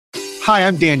Hi,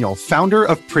 I'm Daniel, founder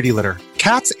of Pretty Litter.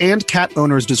 Cats and cat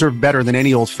owners deserve better than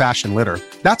any old-fashioned litter.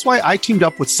 That's why I teamed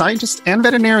up with scientists and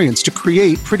veterinarians to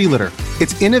create Pretty Litter.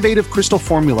 Its innovative crystal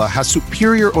formula has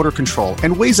superior odor control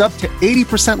and weighs up to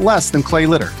 80% less than clay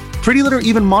litter. Pretty Litter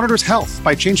even monitors health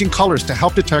by changing colors to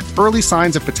help detect early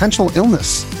signs of potential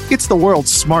illness. It's the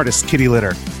world's smartest kitty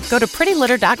litter. Go to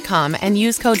prettylitter.com and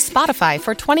use code SPOTIFY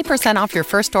for 20% off your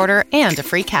first order and a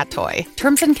free cat toy.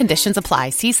 Terms and conditions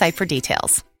apply. See site for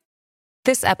details.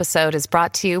 This episode is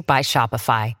brought to you by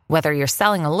Shopify. Whether you're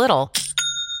selling a little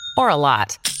or a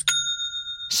lot,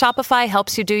 Shopify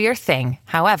helps you do your thing,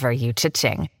 however you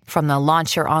cha-ching. From the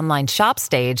launch your online shop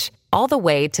stage, all the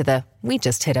way to the we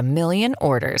just hit 1 million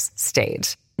orders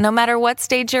stage. No matter what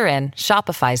stage you're in,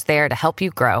 Shopify's there to help you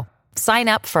grow. Sign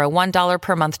up for a $1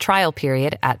 per month trial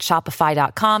period at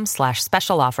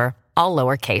shopify.com/special offer, all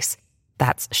lowercase.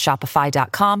 That's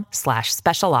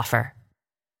shopify.com/special offer.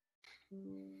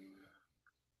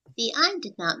 The I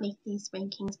Did Not Make These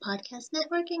Rankings podcast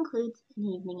network includes An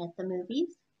Evening at the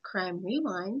Movies, Crime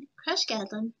Rewind, Crush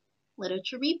Gadlin,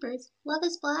 Literature Reapers, Love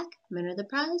is Black, Men Are the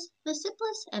Prize, The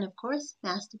Simplest, and of course,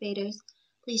 Masturbators.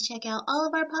 Please check out all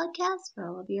of our podcasts for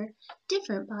all of your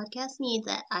different podcast needs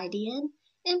at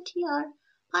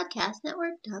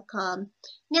idnmtrpodcastnetwork.com.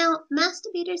 Now,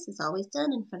 Masturbators is always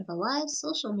done in front of a live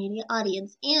social media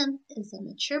audience and is a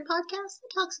mature podcast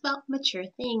that talks about mature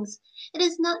things. It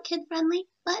is not kid-friendly,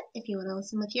 but if you want to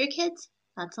listen with your kids,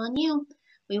 that's on you.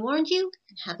 We warned you,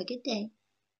 and have a good day.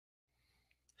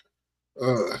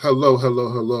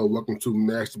 Hello. Welcome to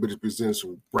Masturbators Presents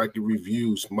Bracket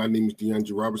Reviews. My name is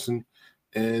DeAndre Robertson,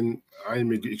 and I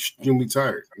am extremely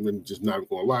tired. I'm just not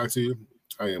going to lie to you.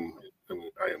 I am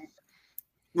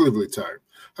really tired.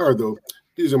 However, though,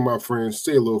 these are my friends.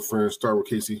 Say hello, friends. Start with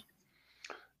Casey.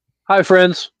 Hi,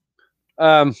 friends.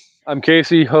 I'm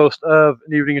Casey, host of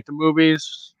An Evening at the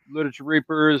Movies, Literature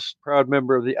Reapers, proud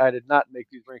member of the I Did Not Make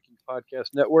These Rankings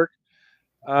podcast network,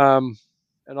 and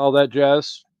all that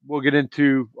jazz. We'll get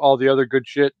into all the other good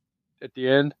shit at the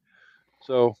end.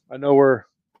 So I know we're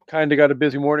kind of got a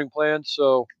busy morning planned,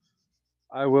 so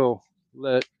I will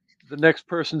let the next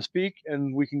person speak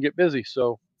and we can get busy.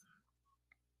 So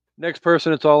next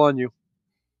person, it's all on you.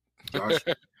 Josh.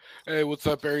 Hey, what's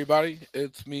up, everybody?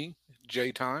 It's me,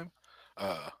 J Time,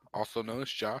 also known as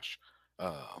Josh.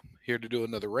 Here to do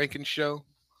another ranking show.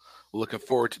 Looking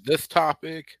forward to this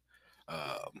topic,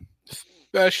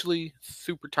 especially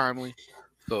super timely.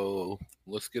 So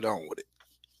let's get on with it.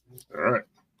 All right.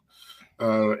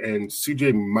 And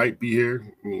CJ might be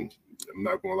here. I mean, I'm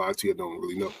not going to lie to you. I don't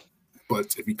really know.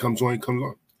 But if he comes on, he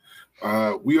comes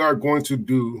on. We are going to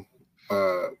do,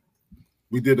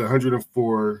 we did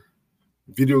 104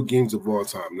 video games of all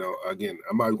time. Now, again,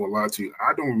 I'm not going to lie to you.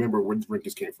 I don't remember where the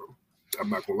rankings came from. I'm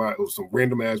not going to lie. It was some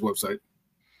random-ass website.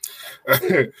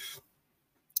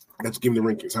 That's giving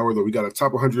the rankings. However, though, we got a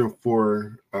top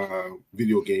 104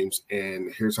 video games,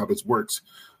 and here's how this works.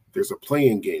 There's a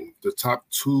playing game. The top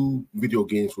 2 video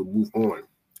games will move on.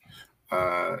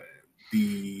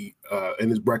 In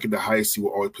this bracket, the highest seed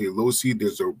will always play low seed.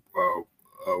 There's a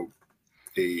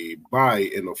bye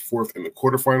in the fourth and the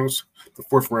quarterfinals, the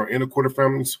fourth round and the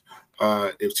quarterfinals.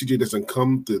 If CJ doesn't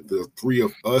come, the 3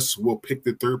 of us will pick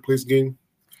the third place game.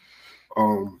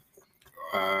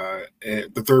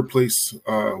 And the third place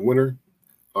winner.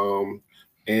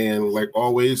 And like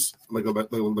always, like I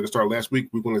started last week,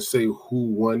 we're going to say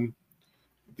who won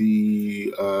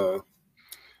the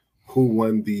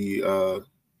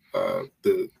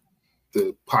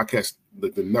podcast,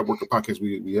 the network of podcasts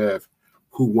we have,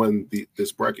 who won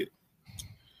this bracket.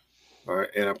 All right,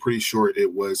 and I'm pretty sure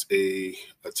it was a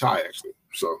tie actually.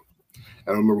 So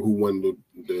I don't remember who won the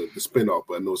spinoff,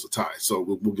 but I know it's a tie. So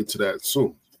we'll get to that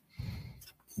soon.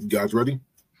 You guys ready?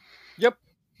 Yep.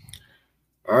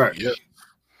 All right. Yep.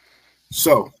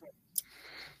 So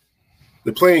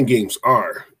the playing games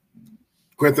are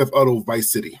Grand Theft Auto Vice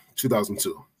City,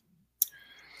 2002.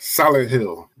 Silent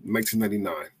Hill,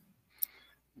 1999.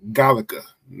 Galaga,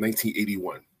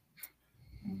 1981.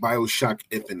 BioShock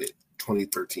Infinite,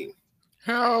 2013.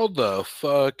 How the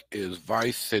fuck is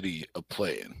Vice City a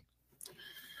playing?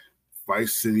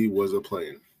 Vice City was a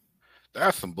playing.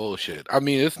 That's some bullshit. I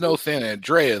mean, it's no San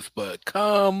Andreas, but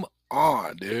come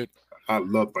on, dude. I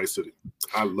love Vice City.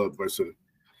 Well,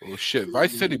 shit,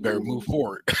 Vice City better move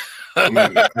forward.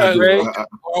 Man,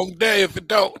 Long day if it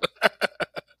don't.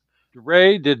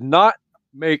 Ray did not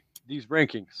make these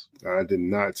rankings. I did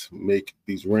not make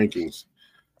these rankings.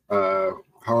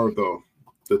 However, though,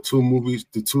 the two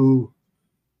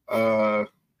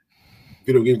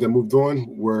video games that moved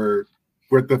on were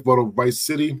Grand Theft Auto Vice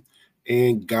City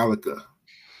and Galaga.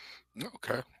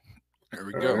 Okay. There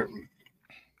we go.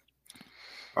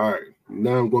 All right,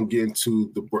 now I'm going to get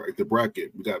into the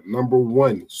bracket. We got number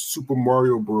 1, Super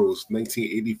Mario Bros.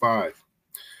 1985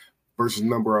 versus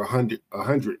number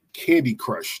 100, Candy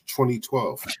Crush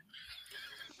 2012.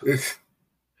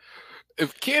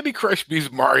 If Candy Crush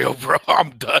beats Mario, bro, I'm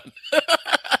done.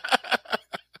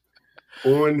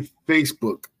 On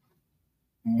Facebook,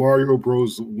 Mario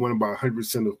Bros. Won by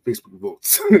 100% of Facebook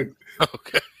votes.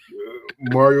 Okay.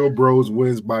 Mario Bros.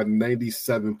 Wins by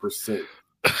 97%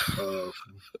 of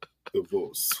the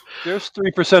votes. There's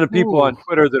 3% of people on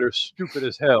Twitter that are stupid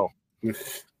as hell.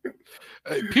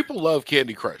 Hey, people love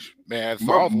Candy Crush, man.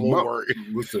 So I was a little worried.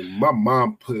 Listen, my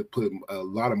mom put a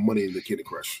lot of money in the Candy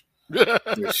Crush. Yeah,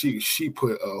 she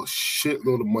put a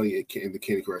shitload of money in the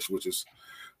Candy Crush, which is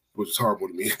horrible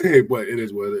to me, but it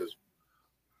is what it is.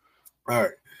 All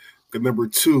right, number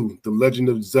 2, The Legend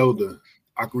of Zelda: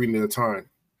 Ocarina of Time,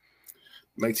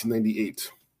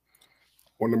 1998.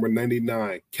 Or number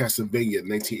 99, Castlevania,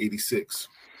 1986.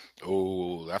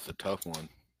 Oh, that's a tough one.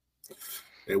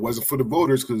 It wasn't for the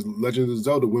voters because Legend of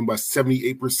Zelda won by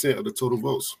 78% of the total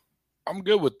votes. I'm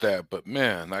good with that, but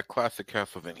man, that classic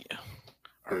Castlevania.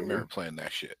 I remember playing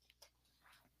that shit.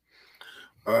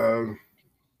 Number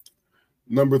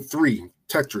 3,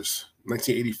 Tetris,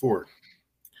 1984.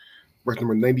 Verse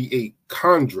number 98,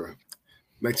 Contra,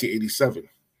 1987.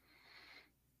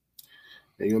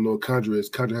 And you don't know what Contra is.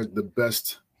 Contra has the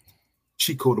best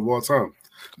cheat code of all time.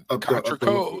 Contra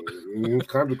code.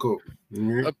 Contra code.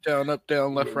 Mm-hmm. Up,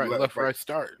 down, left, right,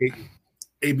 start.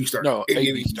 A-B start. No,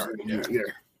 A-B start. Yeah.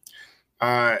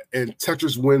 And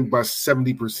Tetris win by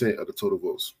 70% of the total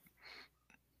votes.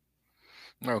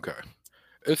 Okay.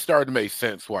 It started to make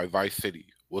sense why Vice City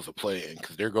was a play-in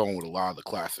because they're going with a lot of the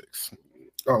classics.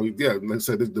 Oh, yeah. Like I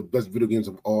said, this is the best video games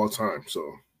of all time.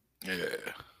 So, yeah.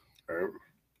 All right.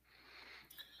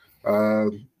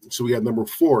 So we have number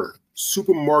 4,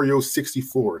 Super Mario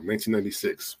 64,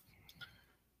 1996.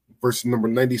 Versus number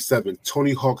 97,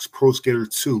 Tony Hawk's Pro Skater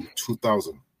 2,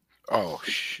 2000. Oh,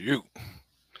 shoot.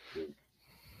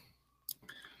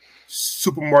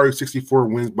 Super Mario 64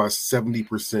 wins by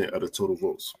 70% of the total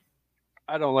votes.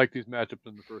 I don't like these matchups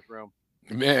in the first round.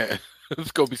 Man,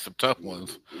 it's going to be some tough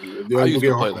ones. I used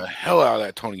to play the hell out of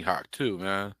that Tony Hawk, too,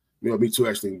 man. Yeah, me too,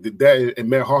 actually. That and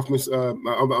Matt Hoffman's, I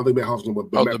don't think Matt Hoffman,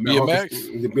 but the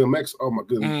BMX? The BMX, oh my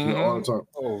goodness, Mm-hmm. all the time.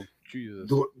 Oh, Jesus.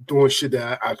 Doing shit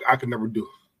that I could never do.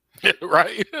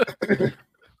 Right?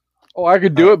 Oh, I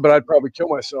could do it, but I'd probably kill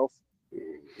myself.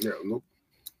 Yeah, nope.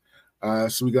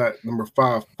 So we got number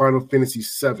 5, Final Fantasy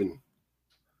VII,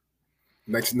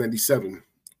 1997.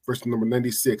 Versus number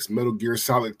 96, Metal Gear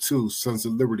Solid 2, Sons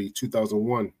of Liberty,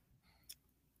 2001.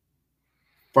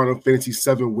 Final Fantasy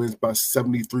VII wins by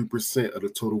 73% of the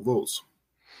total votes.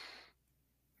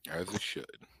 As it should.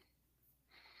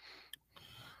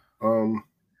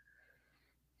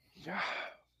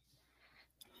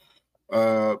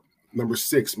 Number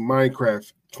 6,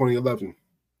 Minecraft, 2011.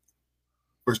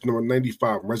 Versus number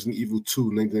 95, Resident Evil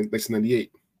 2,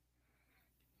 1998.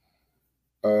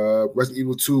 Resident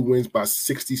Evil 2 wins by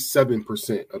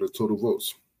 67% of the total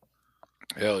votes.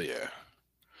 Hell yeah.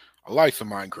 I like some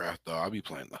Minecraft, though. I'll be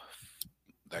playing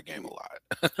that game a lot.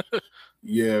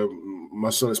 Yeah,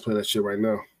 my son is playing that shit right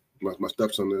now. My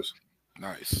stepson is.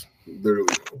 Nice.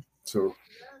 Literally. So,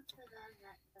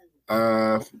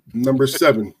 number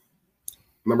 7,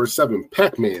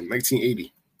 Pac-Man,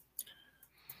 1980.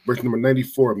 Versus number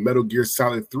 94, Metal Gear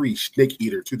Solid 3, Snake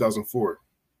Eater, 2004.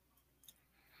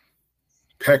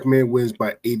 Pac-Man wins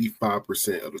by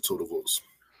 85% of the total votes.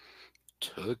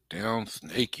 Took down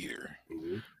Snake Eater.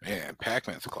 Mm-hmm. Man,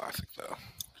 Pac-Man's a classic, though.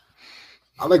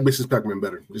 I like Mrs. Pac-Man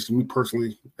better. Just me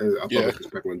personally, I thought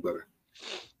Mrs. Pac-Man better.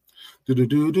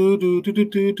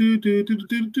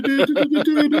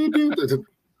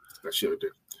 That shit right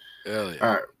there. Hell yeah.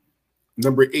 All right.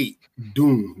 Number 8,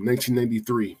 Doom,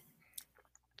 1993.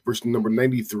 Versus number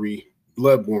 93,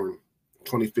 Bloodborne,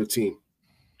 2015.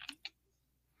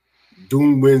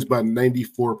 Doom wins by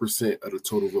 94% of the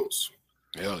total votes.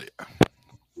 Hell yeah.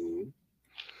 Mm-hmm.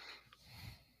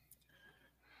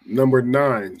 Number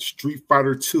 9, Street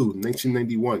Fighter 2,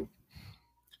 1991.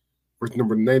 Versus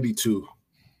number 92,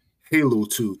 Halo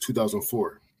 2,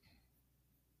 2004.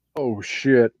 Oh,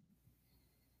 shit.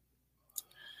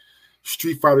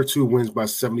 Street Fighter 2 wins by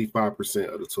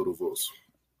 75% of the total votes.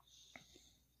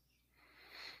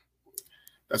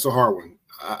 That's a hard one.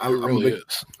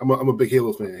 I'm a big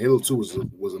Halo fan. Halo 2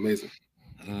 was amazing.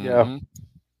 Yeah.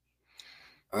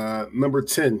 Number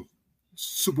 10,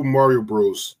 Super Mario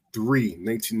Bros. 3,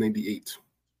 1998.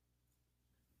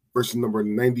 Versus number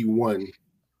 91,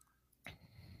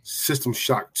 System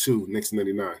Shock 2,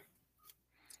 1999.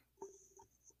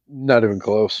 Not even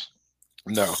close.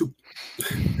 No.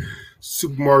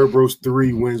 Super Mario Bros.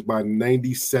 3 wins by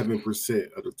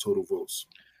 97% of the total votes.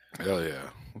 Hell yeah.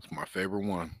 That's my favorite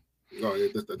one. Oh, yeah,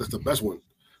 that's the best one.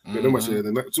 Yeah, no much.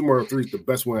 Super Mario 3 is the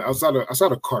best one outside of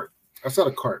Kart.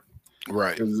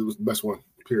 Right. It was the best one.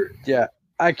 Period. Yeah,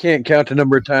 I can't count the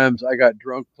number of times I got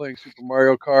drunk playing Super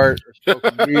Mario Kart or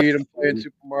smoking weed and playing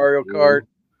Super Mario Kart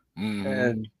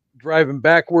and driving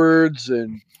backwards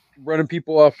and running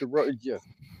people off the road. Yeah,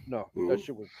 no, that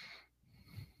shit was.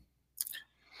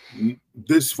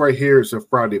 This right here is a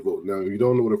Friday vote. Now, if you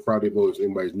don't know what a Friday vote is,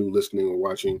 anybody's new listening or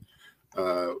watching.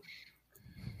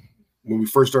 When we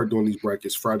first started doing these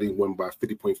brackets, Friday won by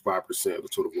 50.5% of the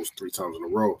total votes 3 times in a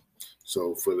row.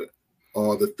 So for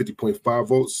all the 50.5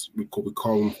 votes, we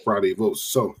call them Friday votes.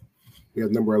 So we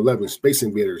have number 11, Space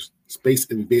Invaders,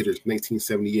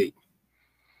 1978.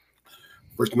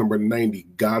 Versus number 90,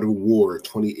 God of War,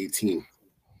 2018.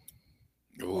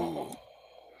 Oh.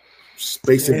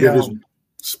 Space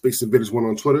Invaders won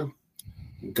on Twitter.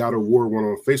 God of War won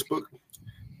on Facebook.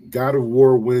 God of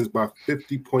War wins by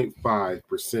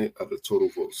 50.5% of the total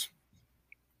votes.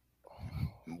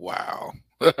 Wow.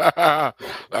 That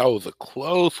was a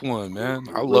close one, man.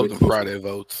 I love the Friday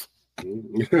votes.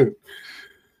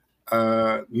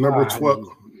 Number 12.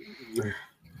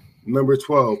 Number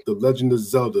 12, The Legend of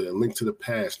Zelda, A Link to the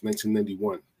Past,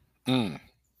 1991.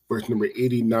 Versus number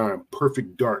 89,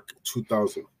 Perfect Dark,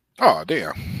 2000. Oh,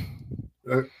 damn.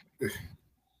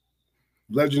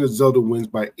 Legend of Zelda wins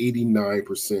by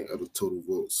 89% of the total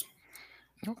votes.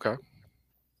 Okay.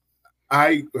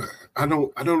 I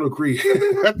don't agree.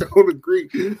 I don't agree.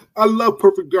 I love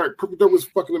Perfect Dark. Perfect Dark was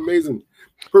fucking amazing.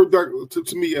 Perfect Dark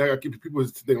to me, I keep people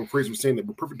today on praise for saying that,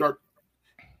 but Perfect Dark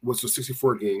was a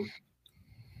 64 game,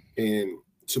 and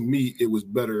to me, it was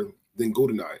better than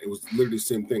GoldenEye. It was literally the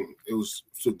same thing. It was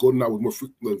so GoldenEye was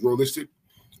more realistic.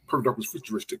 Perfect Dark was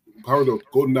futuristic. However,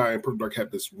 GoldenEye and Perfect Dark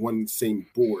had this one same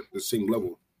board, the same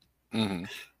level.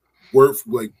 Word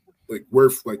like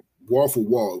wall for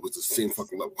wall, it was the same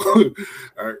fucking level.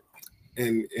 All right,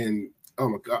 and oh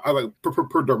my god, I like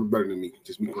Perfect Dark was better than me,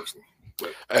 just me personally.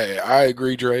 But, hey, I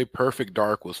agree, Dre. Perfect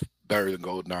Dark was better than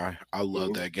GoldenEye. I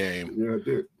love that game. Yeah, I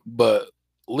did. But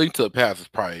Link to the Past is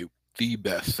probably the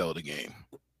best Zelda game.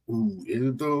 Ooh, is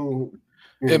it though?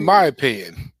 In my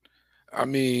opinion. I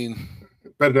mean,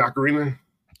 better than Ocarina.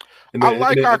 I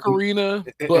like Ocarina,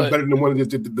 but better than one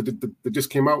that just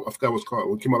came out. I forgot what it's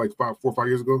called. It came out like 4 or 5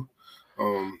 years ago.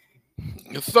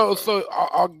 So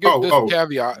I'll give this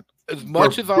caveat. As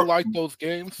much as I like those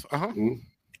games,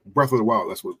 Breath of the Wild.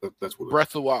 That's what. Breath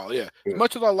of the Wild. Yeah. As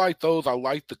much as I like those, I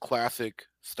like the classic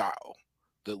style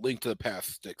that Link to the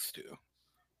Past sticks to.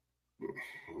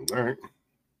 All right.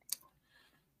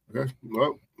 Okay.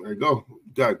 Well, there you go.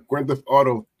 Got Grand Theft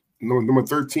Auto number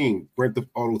 13, Grand Theft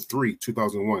Auto 3,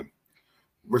 2001.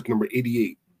 Verse number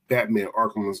 88, Batman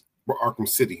Arkham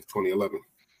City, 2011.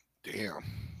 Damn.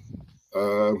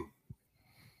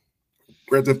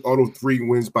 Grand Theft Auto 3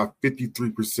 wins by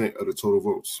 53% of the total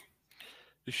votes.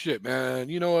 Shit, man.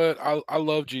 You know what? I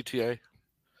love GTA.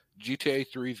 GTA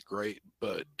 3 is great,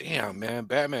 but damn, man,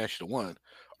 Batman should have won.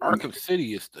 Arkham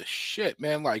City is the shit,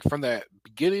 man. Like from that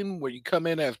beginning where you come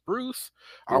in as Bruce,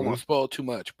 I don't want to spoil too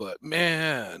much, but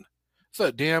man, it's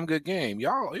a damn good game.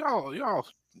 Y'all,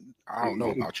 I don't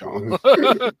know about y'all.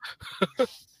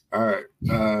 All right.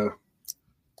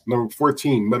 Number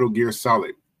 14, Metal Gear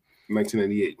Solid,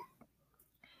 1998.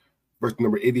 Versus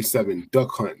number 87,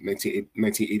 Duck Hunt,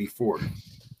 1984.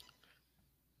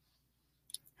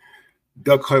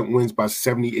 Duck Hunt wins by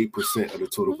 78% of the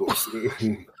total votes.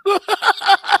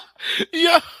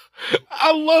 Yeah,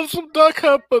 I love some Duck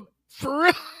Hunt, but for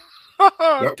real,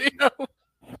 damn.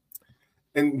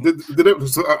 And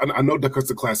I know Duck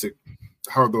Hunt's a classic.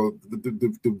 However,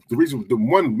 the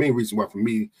one main reason why for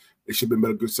me it should have been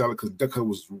Metal Gear Solid because Duck Hunt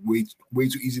was way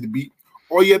too easy to beat.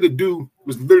 All you had to do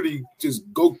was literally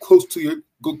just go close to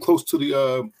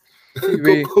the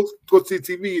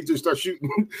TV and just start shooting.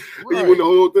 And you win the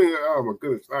whole thing. Oh my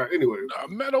goodness! All right. Anyway,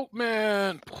 Metal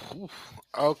Man.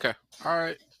 Okay. All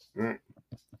right.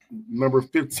 Number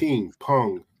 15,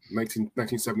 Pong,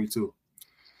 1972.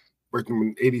 Versus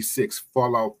number 86,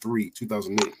 Fallout 3,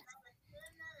 2008.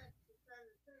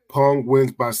 Pong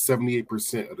wins by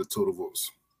 78% of the total votes.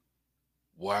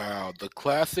 Wow, the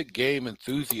classic game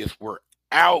enthusiasts were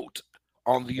out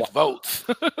on these votes.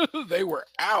 They were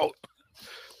out.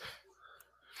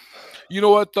 You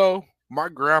know what, though? My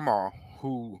grandma,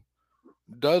 who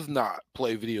does not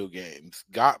play video games,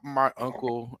 got my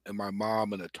uncle and my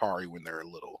mom an Atari when they were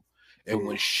little. And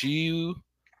when she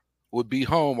would be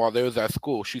home while they was at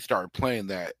school, she started playing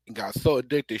that and got so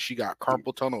addicted she got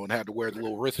carpal tunnel and had to wear the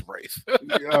little wrist brace.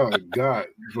 Oh God,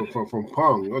 from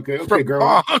Pong. Okay, From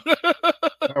girl. Pong.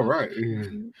 All right.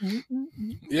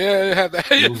 Yeah, it had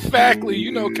that. Exactly.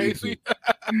 You know, Casey.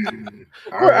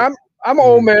 Right. I'm an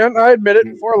old man. I admit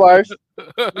it. 4 lives.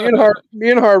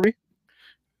 Me and Harvey.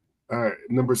 All right,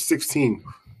 number 16.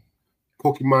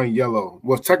 Pokemon Yellow.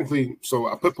 Well, technically, so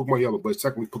I put Pokemon Yellow, but it's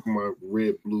technically Pokemon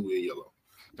Red, Blue, and Yellow.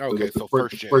 Okay, so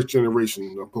first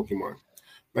generation of Pokemon.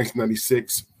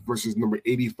 1996 versus number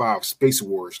 85, Space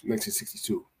Wars,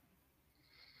 1962.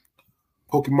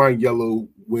 Pokemon Yellow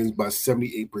wins by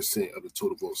 78% of the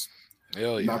total votes.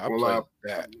 Hell yeah, Not gonna lie,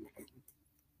 that.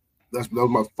 That was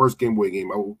my first Game Boy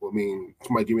game. I mean,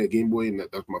 somebody gave me a Game Boy, and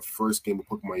that was my first game of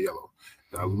Pokemon Yellow.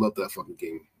 And I love that fucking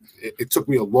game. It took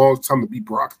me a long time to beat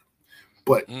Brock,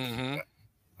 but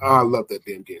I love that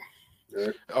damn game.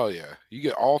 Right? Oh yeah, you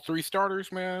get all 3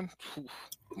 starters, man.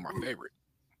 My favorite.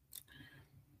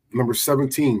 Number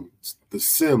 17, The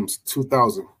Sims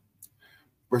 2000.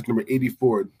 Verse number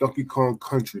 84, Donkey Kong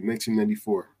Country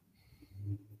 1994.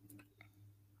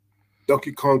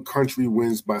 Donkey Kong Country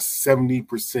wins by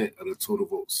 70% of the total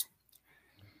votes.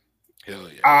 Hell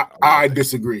yeah. I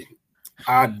disagree.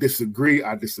 I disagree.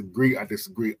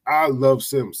 I love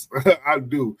Sims. I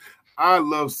do. I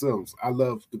love Sims. I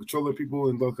love the controller people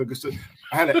and the good stuff.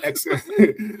 I had an ex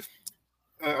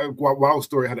wild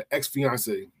story. I had an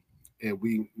ex-fiance, and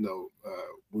when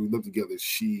we lived together,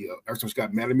 she every time she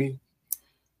got mad at me,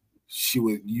 she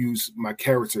would use my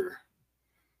character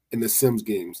in the Sims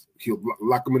games. He'll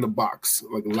lock him in a box,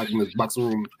 like him in his box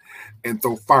room, and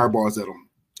throw fireballs at him.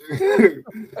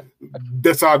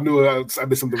 That's how I knew I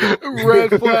did something wrong. Red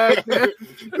flag.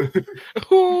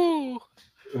 All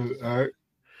right.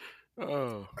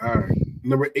 Oh. All right.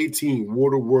 Number 18,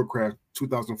 World of Warcraft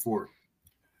 2004.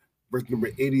 Verse number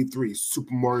 83,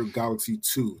 Super Mario Galaxy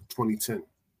 2 2010.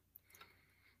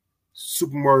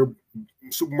 Super Mario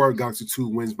Galaxy 2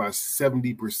 wins by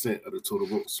 70% of the total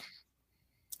votes.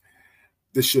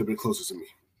 This should have been closer to me.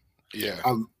 Yeah.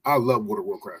 I love World of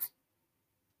Warcraft.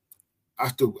 I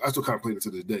still kind of play it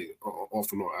to this day,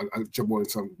 off and on. I jump on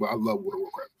something, but I love World of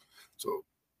Warcraft. So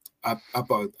I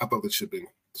thought it should have been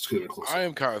closer. I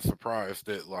am kind of surprised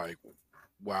that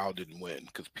WoW didn't win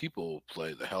because people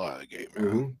play the hell out of the game, man.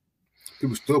 Mm-hmm.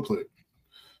 People still play it.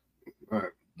 All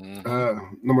right.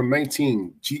 Number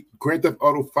 19, Grand Theft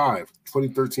Auto 5,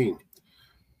 2013.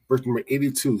 Verse number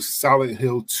 82, Silent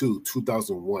Hill 2,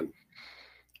 2001.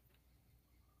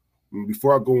 And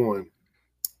before I go on,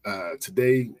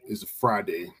 today is a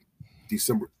Friday,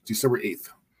 December 8th.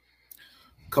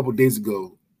 A couple days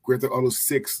ago, Grand Theft Auto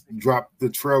 6 dropped the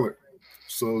trailer.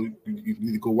 So you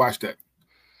need to go watch that.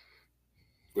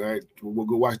 All right, we'll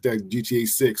go watch that GTA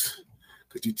 6.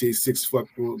 Because GTA 6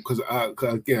 because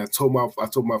again, I told my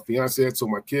fiance, I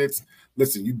told my kids,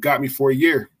 listen, you got me for a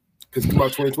year. Because come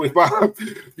out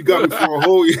 2025, you got me for a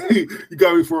whole year. You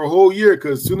got me for a whole year.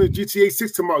 Because as soon as GTA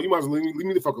 6 come out, you might as well leave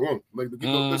me the fuck alone.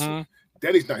 Listen,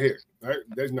 Daddy's not here. All right,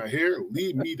 Daddy's not here.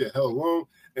 Leave me the hell alone.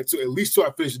 And so at least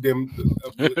I finish them.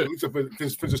 At least I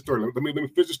finish the story. Let me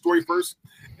finish the story first,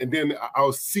 and then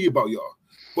I'll see about y'all.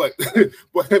 But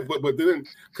then,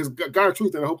 because God,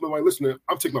 truth, and I hope nobody listening,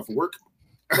 I'm taking off for work.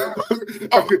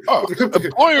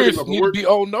 Employers need to be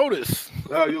on notice.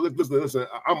 Listen.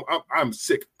 I'm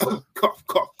sick. Cough.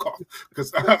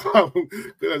 Because that's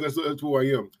who I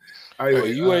am.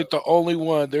 You ain't the only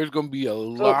one. There's going to be a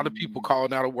lot of people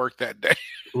calling out of work that day.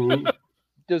 Mm-hmm.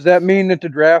 Does that mean that the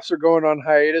drafts are going on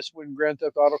hiatus when Grand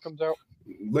Theft Auto comes out?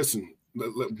 Listen,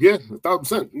 yeah,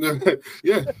 1,000%.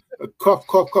 Yeah, cough.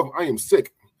 I am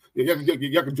sick. You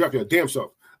can draft your damn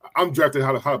self. I'm drafted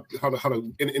how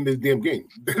to in this damn game.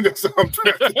 That's how I'm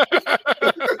drafted.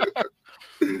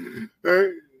 All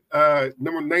right.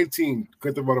 Number 19,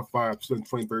 Grand Theft Auto 5,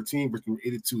 2013, versus number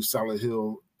 82, Silent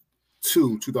Hill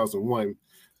 2, 2001.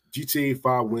 GTA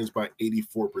 5 wins by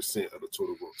 84% of the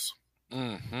total votes.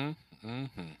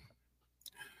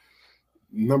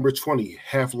 Number 20,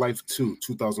 Half-Life 2,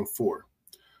 2004,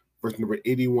 versus number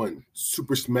 81,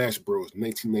 Super Smash Bros.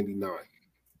 1999.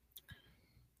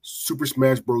 Super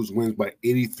Smash Bros. Wins by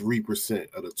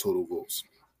 83% of the total votes.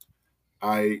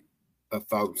 I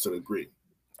 1,000% agree.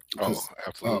 Because,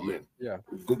 absolutely. Oh, man. Yeah.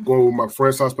 Going with my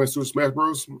friend's house playing Super Smash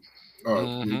Bros.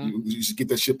 You should get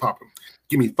that shit popping.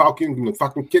 Give me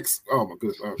Falcon kicks. Oh, my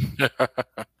goodness.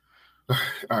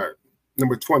 All right.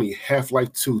 Number 20,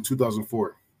 Half-Life 2,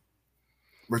 2004.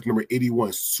 Versus number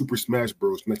 81, Super Smash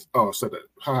Bros. I said that.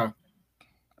 Haha.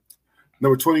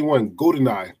 Number 21,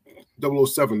 GoldenEye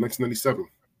 007, 1997.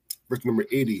 Versus number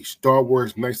 80, Star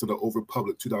Wars Knights of the Old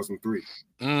Republic, 2003.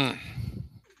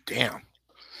 Damn.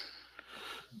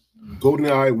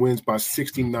 GoldenEye wins by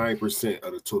 69%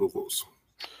 of the total votes.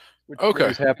 Which Okay.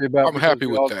 Dre's happy about. I'm happy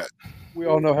with that. We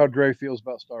all know how Dre feels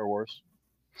about Star Wars.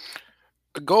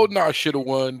 GoldenEye should have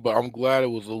won, but I'm glad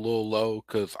it was a little low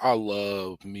because I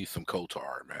love me some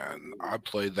KOTOR, man. I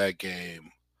played that game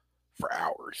for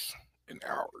hours and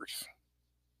hours.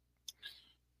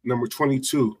 Number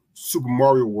 22, Super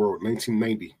Mario World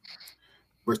 1990.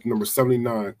 Versus number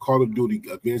 79, Call of Duty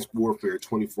Advanced Warfare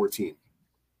 2014.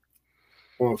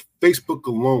 On Facebook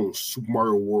alone, Super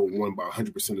Mario World won by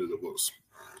 100% of the votes.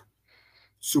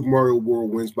 Super Mario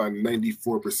World wins by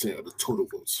 94% of the total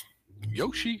votes.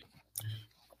 Yoshi.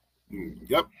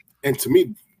 Yep. And to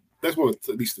me, that's one of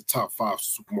at least the top 5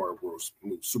 Super Mario Worlds.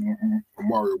 Super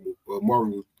Mario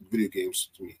video games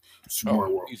to me. Super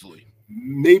Mario World. Easily.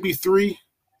 Maybe 3,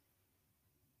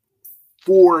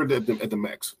 4 at the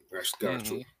max.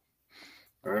 Actually,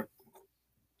 all right.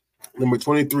 Number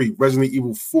 23, Resident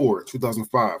Evil 4,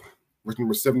 2005. Versus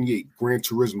number 78, Gran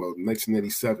Turismo,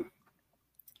 1987.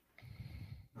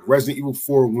 Resident Evil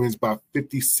 4 wins by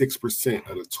 56%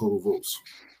 of the total votes.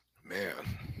 Man.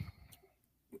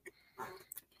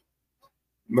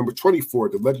 Number 24,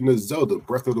 The Legend of Zelda,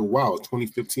 Breath of the Wild,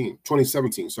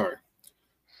 2017, sorry.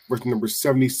 Versus number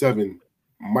 77,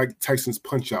 Mike Tyson's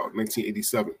Punch-Out,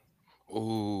 1987.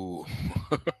 Ooh.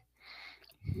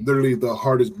 Literally the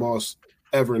hardest boss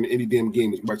ever in any damn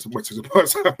game is Mike Tyson's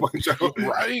Punch-Out.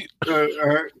 Right.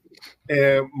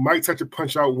 And Mike Tyson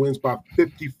Punch-Out wins by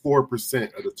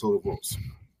 54% of the total votes.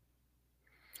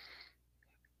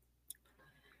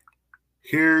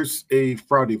 Here's a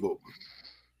Friday vote.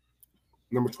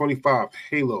 Number 25,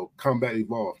 Halo Combat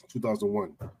Evolved,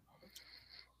 2001.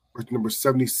 Versus number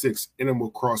 76,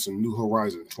 Animal Crossing New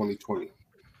Horizon, 2020.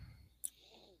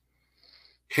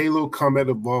 Halo Combat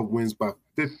Evolved wins by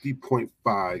 50.5%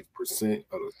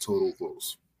 of the total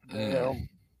votes.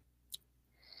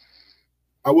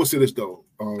 I will say this though.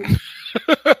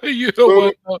 You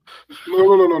know what?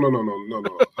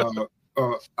 No.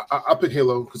 I pick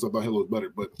Halo because I thought Halo is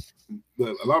better. But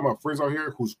a lot of my friends out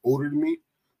here who's older than me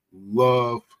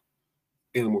love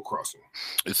Animal Crossing.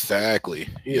 Exactly.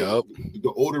 Yeah, Yep.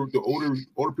 The older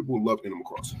people love Animal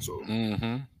Crossing. So.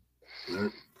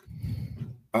 Right.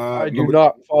 I do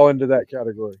not fall into that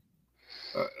category.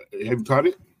 Have you tried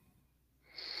it?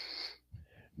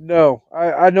 No,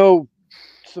 I know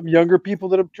some younger people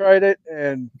that have tried it,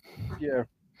 and yeah,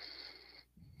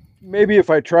 maybe if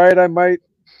I try it, I might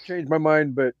change my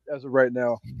mind. But as of right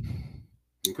now,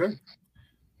 okay.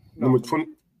 No.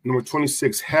 Number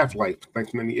 26, Half-Life,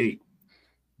 1998.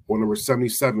 Or number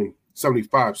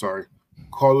 75, sorry,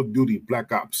 Call of Duty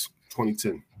Black Ops,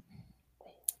 2010.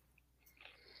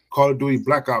 Call of Duty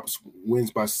Black Ops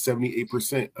wins by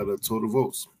 78% of the total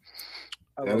votes.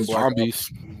 I love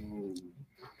Zombies.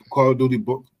 Call of Duty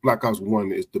Black Ops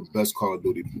 1 is the best Call of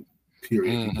Duty,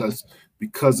 period,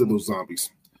 because of those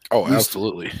zombies. Oh,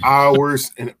 absolutely.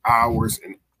 Hours and hours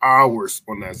and hours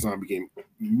on that zombie game.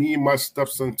 Me and my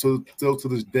stepson still to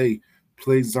this day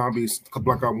play Zombies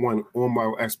Black Ops 1 on my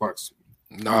Xbox.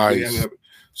 Nice.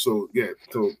 So yeah,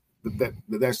 so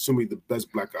that's to me the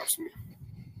best Black Ops to me.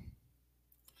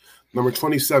 Number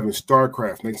 27,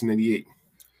 StarCraft, 1998.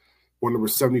 Or number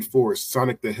 74,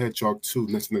 Sonic the Hedgehog 2,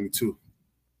 1992.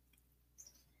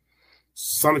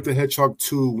 Sonic the Hedgehog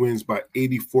 2 wins by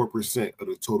 84% of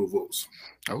the total votes.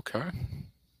 Okay.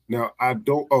 Now, I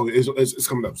don't... Oh, it's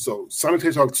coming up. So, Sonic the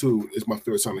Hedgehog 2 is my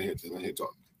favorite Sonic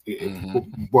Hedgehog.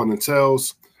 Born and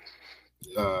Tails,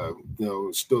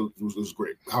 still it was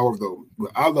great. However, though,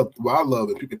 what I love,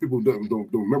 and people don't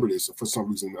remember this for some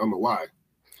reason, I don't know why,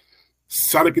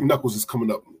 Sonic and Knuckles is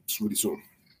coming up really soon.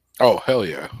 Oh, hell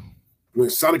yeah. When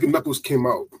Sonic and Knuckles came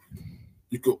out,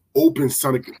 you could open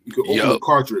the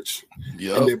cartridge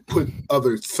and then put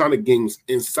other Sonic games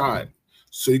inside.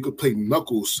 So you could play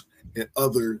Knuckles and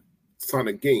other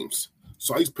Sonic games.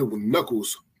 So I used to play with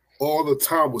Knuckles all the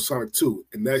time with Sonic 2,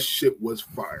 and that shit was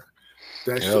fire.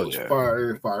 That shit was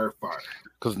fire.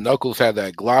 Because Knuckles had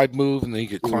that glide move and then he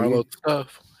could climb up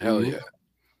stuff. Hell yeah.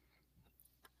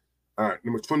 All right,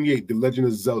 number 28, The Legend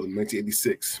of Zelda,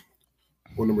 1986.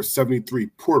 Or number 73,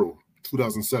 Portal,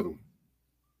 2007.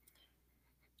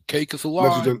 Cake is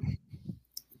alive.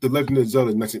 The Legend of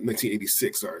Zelda,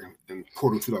 1986, sorry, and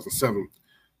Portal, 2007.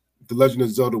 The Legend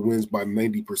of Zelda wins by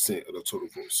 90% of the total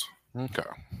votes. Okay.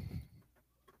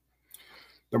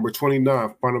 Number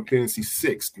 29, Final Fantasy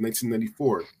VI,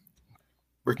 1994.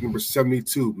 Versus number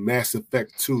 72, Mass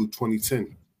Effect 2,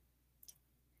 2010.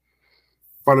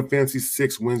 Final Fantasy VI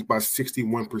wins by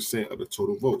 61% of the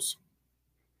total votes.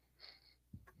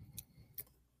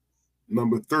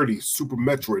 Number 30, Super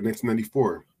Metroid,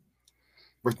 1994.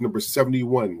 Versus number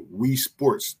 71, Wii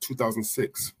Sports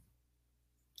 2006.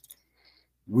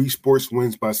 Wii Sports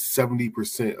wins by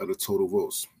 70% of the total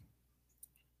votes.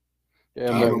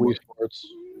 Yeah, man, Wii Sports.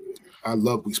 I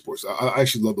love Wii Sports. I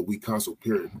actually love the Wii console,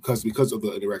 period, because of the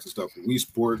interactive stuff. Wii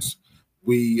Sports,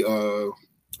 Wii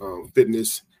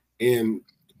Fitness, and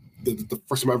the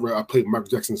first time I played Michael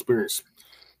Jackson Experience,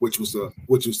 which was a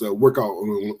workout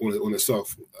on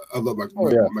itself. I love Michael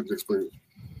Jackson Experience.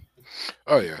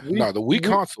 Oh yeah, no, the Wii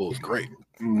console is great.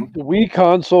 The Wii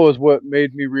console is what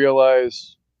made me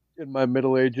realize in my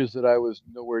middle ages that I was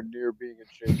nowhere near being in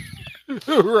shape.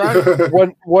 Right.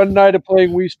 One night of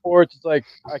playing Wii Sports, it's like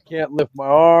I can't lift my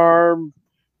arm,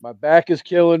 my back is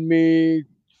killing me.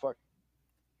 Fuck,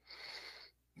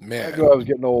 man, I knew I was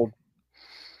getting old.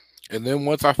 And then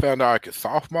once I found out I could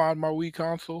soft mod my Wii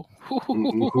console,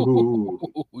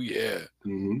 yeah.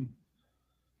 Mm-hmm.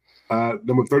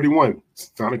 Number 31,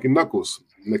 Sonic and Knuckles,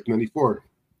 1994.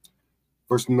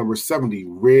 Versus number 70,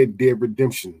 Red Dead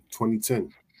Redemption,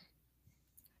 2010.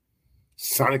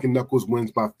 Sonic and Knuckles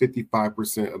wins by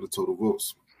 55% of the total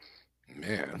votes.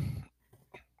 Man,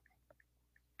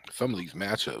 some of these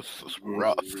matchups is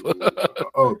rough.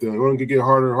 Oh, they're going to get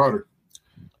harder and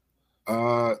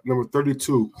harder. Number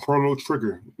 32, Chrono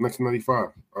Trigger, 1995.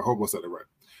 I hope I said that right.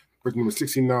 Versus number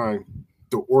 69,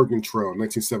 The Oregon Trail,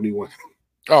 1971.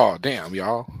 Oh, damn,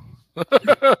 y'all.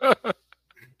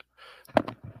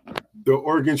 The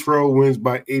Oregon Trail wins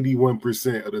by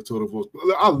 81% of the total votes.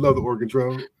 I love the Oregon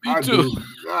Trail. Me too.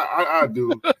 I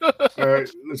do. All right,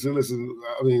 listen.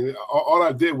 I mean, all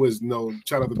I did was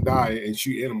try not to die and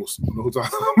shoot animals the whole time.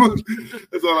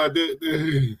 That's all I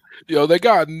did. Yo, they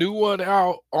got a new one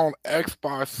out on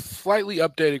Xbox, slightly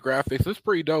updated graphics. It's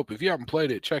pretty dope. If you haven't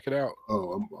played it, check it out.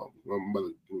 Oh, I'm about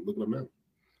to look at them now.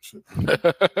 Shit.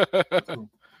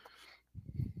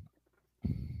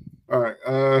 All right,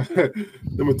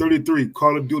 number 33,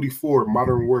 Call of Duty 4,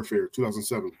 Modern Warfare,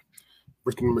 2007.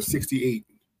 Versus number 68,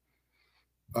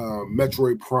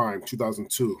 Metroid Prime,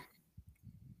 2002.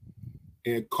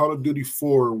 And Call of Duty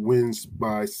 4 wins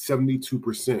by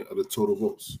 72% of the total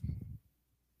votes.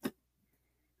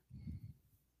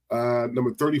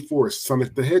 Number 34,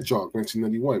 Sonic the Hedgehog,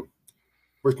 1991.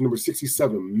 Versus number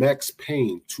 67, Max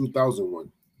Payne, 2001.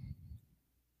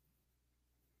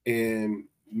 And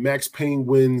Sonic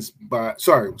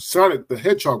the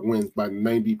Hedgehog wins by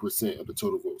 90% of the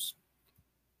total votes.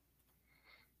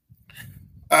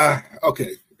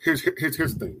 Okay, here's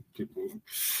the thing, people.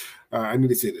 I need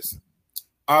to say this.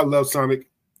 I love Sonic.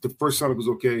 The first Sonic was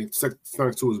okay.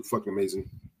 Sonic 2 was fucking amazing.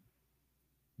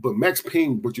 But Max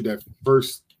Payne brought you that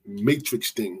first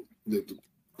Matrix thing.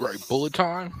 Right, bullet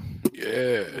time?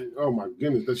 Yeah. Oh my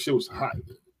goodness, that shit was hot.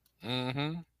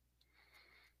 Mm-hmm.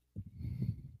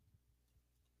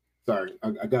 Sorry,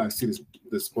 I gotta see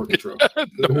this sport control.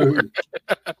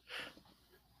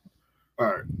 All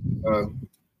right.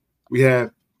 We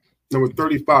have number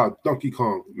 35, Donkey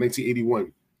Kong,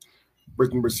 1981.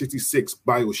 Versus number 66,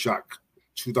 BioShock,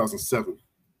 2007.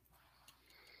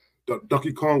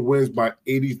 Donkey Kong wins by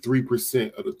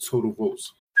 83% of the total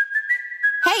votes.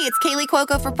 Hey, it's Kaylee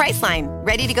Cuoco for Priceline.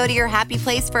 Ready to go to your happy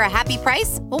place for a happy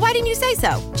price? Well, why didn't you say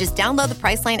so? Just download the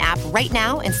Priceline app right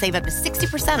now and save up to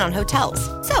 60% on hotels.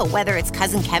 So whether it's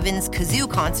Cousin Kevin's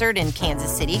Kazoo Concert in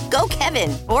Kansas City, go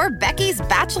Kevin, or Becky's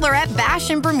Bachelorette Bash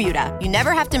in Bermuda, you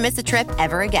never have to miss a trip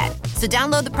ever again. So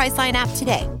download the Priceline app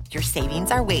today. Your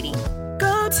savings are waiting.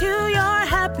 Go to your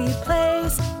happy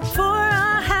place for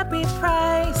a happy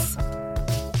price.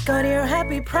 Go to your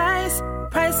happy price,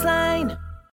 Priceline.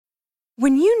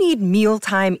 When you need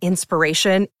mealtime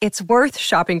inspiration, it's worth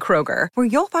shopping Kroger, where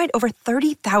you'll find over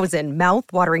 30,000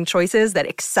 mouth-watering choices that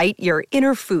excite your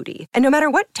inner foodie. And no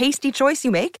matter what tasty choice you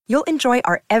make, you'll enjoy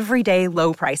our everyday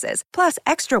low prices, plus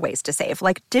extra ways to save,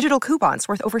 like digital coupons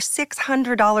worth over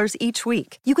 $600 each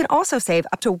week. You can also save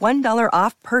up to $1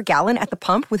 off per gallon at the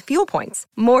pump with fuel points.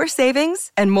 More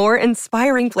savings and more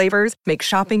inspiring flavors make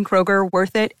shopping Kroger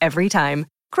worth it every time.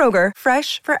 Kroger,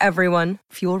 fresh for everyone.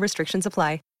 Fuel restrictions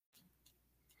apply.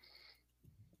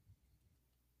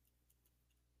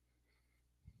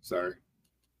 Sorry.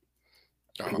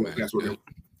 Oh, man.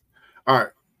 All right.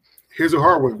 Here's a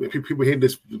hard one. People hate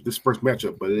this first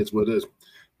matchup, but it is what it is.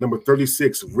 Number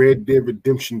 36, Red Dead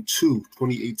Redemption 2,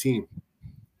 2018.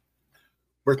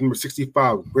 Versus number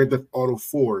 65, Grand Theft Auto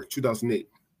 4, 2008.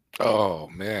 Oh,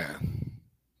 man.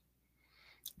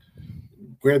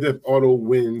 Grand Theft Auto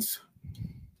wins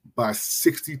by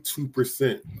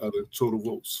 62% of the total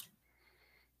votes.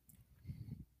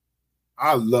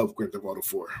 I love Grand Theft Auto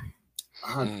 4.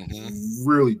 I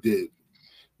really did.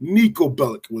 Nico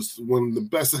Bellic was one of the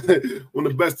best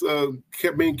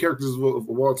main characters of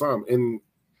all time, and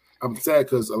I'm sad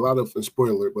because a lot of,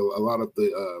 spoiler, but a lot of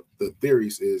the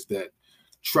theories is that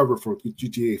Trevor from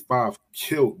GTA 5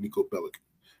 killed Nico Bellic.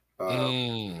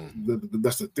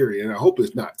 That's the theory, and I hope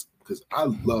it's not, because I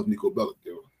love Nico Bellic.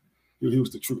 He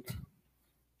was the truth.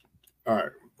 All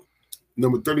right.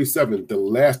 Number 37, The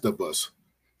Last of Us,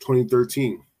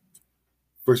 2013.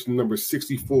 Versus number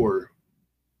 64,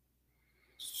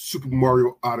 Super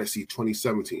Mario Odyssey,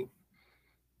 2017.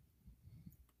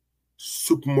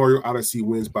 Super Mario Odyssey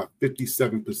wins by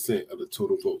 57% of the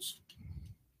total votes.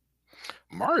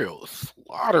 Mario is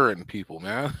slaughtering people,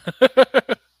 man.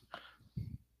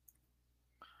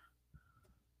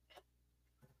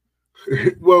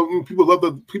 Well, people love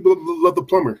the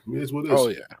plumber. That's what it is. Oh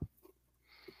yeah.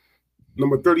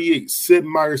 Number 38, Sid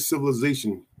Meier's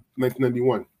Civilization,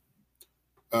 1991.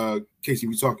 Casey,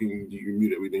 we talking, you're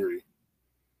muted. We didn't hear you.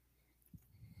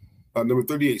 Number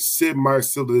 38, Sid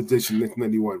Meier's Civilization,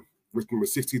 1991. Versus number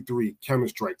 63,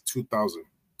 Counter-Strike, 2000.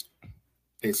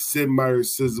 And Sid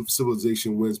Meier's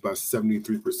Civilization wins by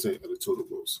 73% of the total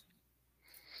votes.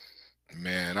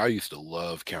 Man, I used to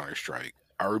love Counter-Strike.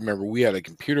 I remember we had a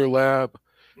computer lab,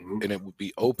 and it would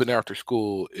be open after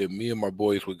school, and me and my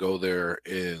boys would go there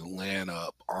and LAN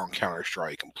up on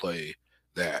Counter-Strike and play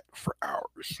that for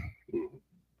hours.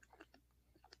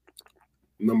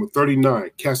 Number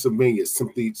 39, Castlevania,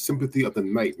 Sympathy of the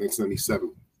Night,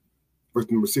 1997. Versus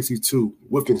number 62,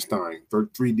 Wolfenstein,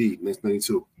 3D,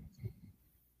 1992.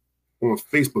 On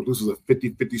Facebook, this was a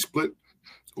 50-50 split.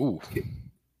 Ooh.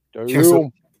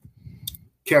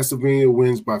 Castlevania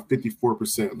wins by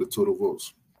 54% of the total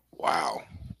votes. Wow.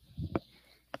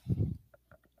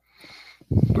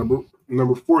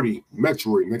 Number 40,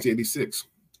 Metroid, 1986.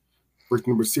 Versus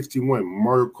number 61,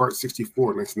 Mario Kart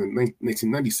 64,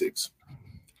 1996.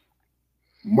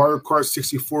 Mario Kart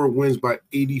 64 wins by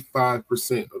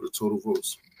 85% of the total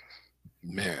votes.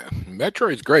 Man,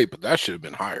 Metroid's great, but that should have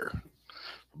been higher.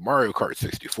 Mario Kart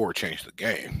 64 changed the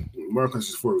game. Mario Kart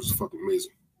 64 was fucking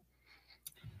amazing.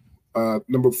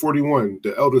 Number 41,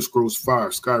 The Elder Scrolls V,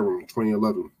 Skyrim,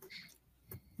 2011.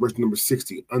 Versus number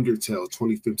 60, Undertale,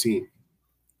 2015.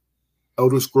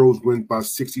 Elder Scrolls wins by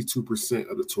 62%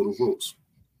 of the total votes.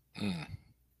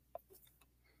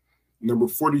 Number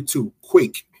 42,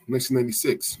 Quake,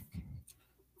 1996.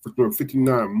 Versus number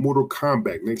 59, Mortal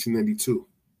Kombat, 1992.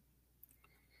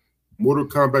 Mortal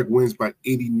Kombat wins by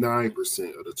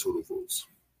 89% of the total votes.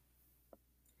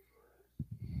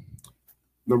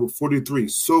 Number 43,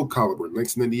 Soul Calibur,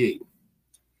 1998.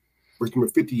 Versus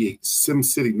number 58,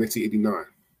 SimCity, 1989.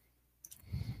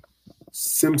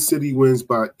 SimCity wins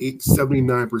by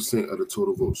 79% of the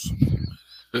total votes.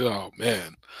 Oh,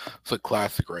 man. It's a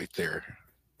classic right there.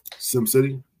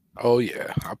 SimCity? Oh,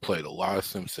 yeah. I played a lot of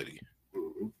SimCity.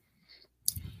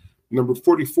 Number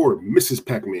 44, Mrs.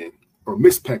 Pac-Man, or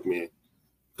Miss Pac-Man,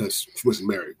 because she wasn't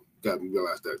married. Got to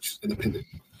realize that. She's independent.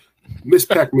 Miss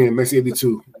Pac-Man,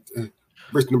 1982.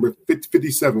 Versus number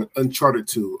 57, Uncharted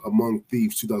 2, Among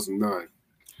Thieves, 2009.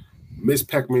 Miss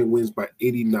Pac-Man wins by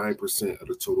 89% of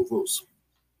the total votes.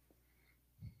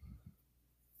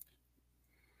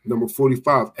 Number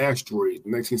 45, Asteroid,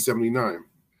 1979.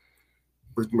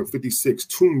 Versus number 56,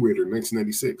 Tomb Raider,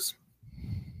 1996.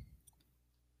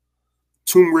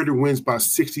 Tomb Raider wins by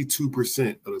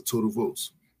 62% of the total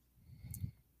votes.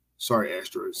 Sorry,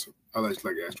 Asteroids. I like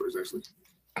Asteroids, actually.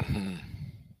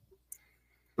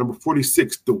 Number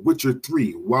 46, The Witcher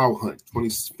 3, Wild Hunt,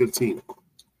 2015.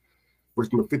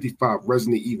 Versus number 55,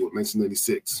 Resident Evil,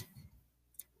 1996.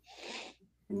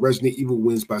 Resident Evil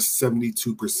wins by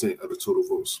 72% of the total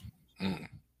votes.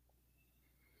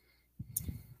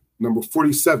 Number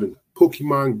 47,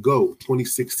 Pokemon Go,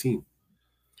 2016.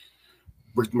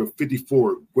 Versus number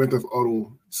 54, Grand Theft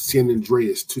Auto San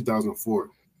Andreas, 2004.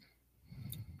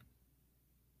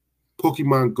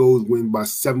 Pokemon Go win by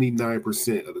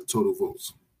 79% of the total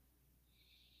votes.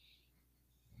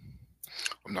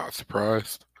 I'm not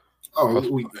surprised. Oh,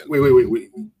 wait.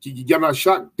 Y'all not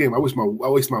shocked? Damn, I waste my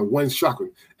one shocker.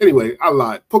 Anyway, I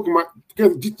lied. Pokemon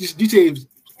GTA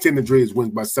San Andreas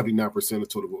wins by 79% of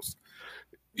total votes.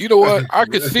 You know what? I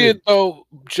could see it though,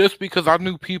 just because I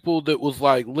knew people that was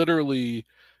like literally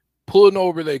pulling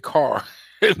over their car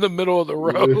in the middle of the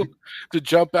road to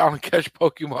jump out and catch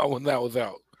Pokemon when that was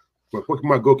out. When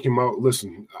Pokemon Go came out,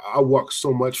 listen, I walked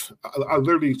so much. I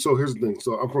literally, so here's the thing.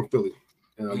 So I'm from Philly,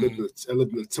 and I lived in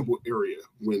the Temple area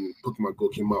when Pokemon Go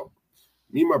came out.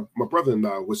 Me and my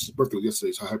brother-in-law, which his birthday was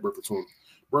yesterday, so I had birthday to him.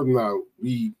 Brother-in-law,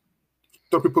 we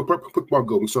started Pokemon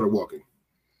Go, we started walking.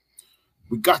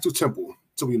 We got to Temple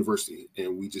University,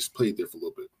 and we just played there for a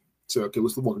little bit. So, okay,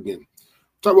 let's walk again.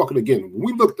 Start walking again. When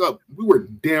we looked up, we were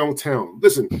downtown.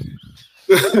 Listen,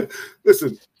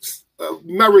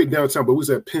 not really downtown, but we was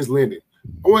at Penn's Landing.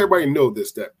 I want everybody to know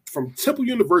this, that from Temple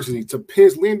University to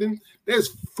Penn's Landing, that's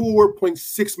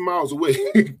 4.6 miles away.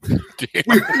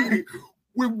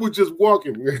 we were just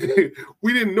walking.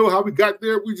 We didn't know how we got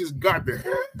there. We just got there.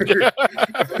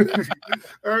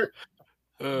 All right.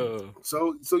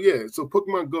 So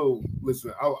Pokemon Go.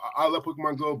 Listen, I love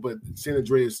Pokemon Go, but San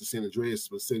Andreas, but San Andreas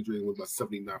went about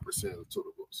 79% of the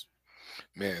total votes.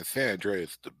 Man, San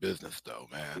Andreas, the business though,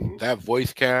 man. Mm-hmm. That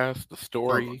voice cast, the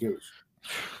story.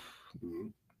 Mm-hmm.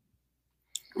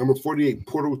 Number 48,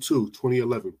 Portal 2,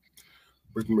 2011.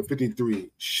 Versus number 53,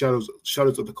 Shadows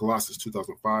of the Colossus,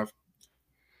 2005.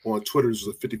 On Twitter, this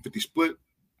was a 50-50 split.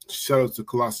 Shadows of the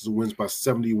Colossus wins by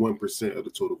 71% of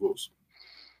the total votes.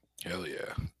 Hell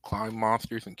yeah. Climb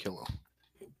monsters and kill them.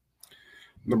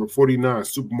 Number 49,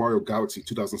 Super Mario Galaxy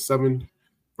 2007.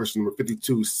 Versus number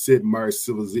 52, Sid Meier's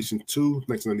Civilization 2,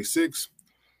 1996.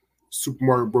 Super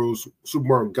Mario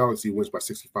Galaxy wins by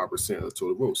 65% of the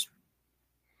total votes.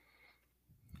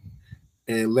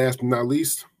 And last but not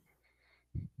least,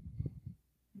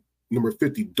 number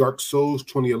 50, Dark Souls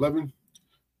 2011.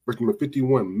 Versus number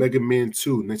 51, Mega Man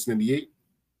 2,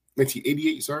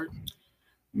 1988, sorry.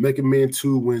 Mega Man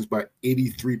 2 wins by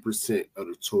 83% of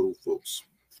the total votes.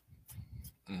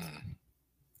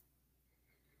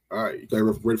 All right, you guys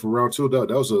ready for round two? That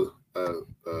was a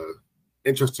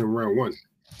interesting round one.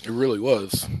 It really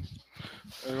was.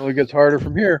 It only gets harder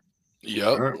from here.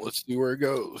 Yep. Right. Let's see where it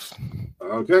goes.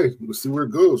 Okay, let's see where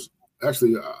it goes.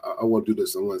 Actually, I want to do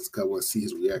this. I want to see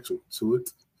his reaction to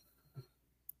it.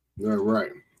 All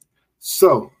right.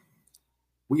 So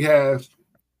we have,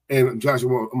 and Josh, I'm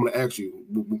going to ask you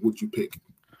what you pick.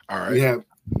 All right. We have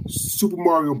Super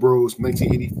Mario Bros.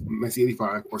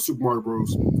 1985 or Super Mario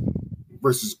Bros.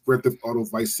 Versus Grand Theft Auto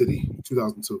Vice City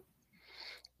 2002.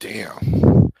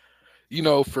 Damn. You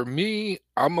know, for me,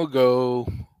 I'm going to go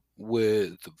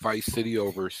with Vice City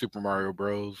over Super Mario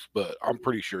Bros. But I'm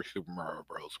pretty sure Super Mario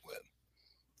Bros. win.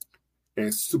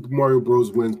 And Super Mario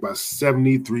Bros. Wins by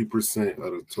 73%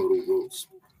 of the total votes.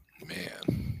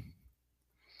 Man.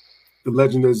 The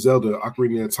Legend of Zelda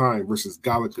Ocarina of Time versus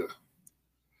Galaga.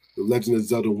 The Legend of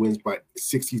Zelda wins by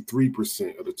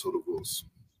 63% of the total votes.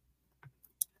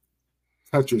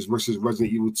 Tetris versus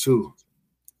Resident Evil 2.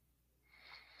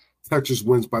 Tetris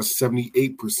wins by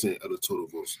 78% of the total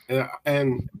votes.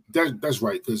 And that's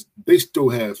right, because they still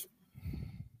have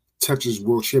Tetris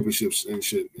World Championships and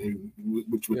shit,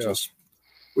 which is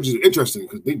interesting,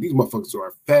 because these motherfuckers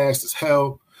are fast as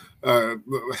hell.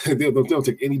 They don't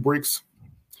take any breaks.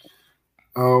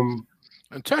 And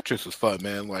Tetris is fun,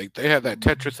 man. Like, they had that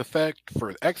Tetris effect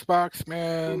for Xbox,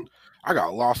 man. I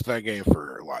got lost in that game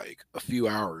for like a few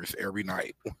hours every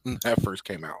night when that first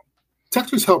came out.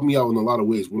 Tetris helped me out in a lot of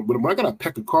ways. When I got to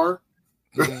pack a car,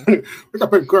 I got to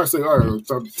pack a car and say, all right,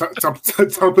 time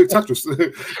to play Tetris.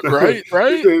 Right.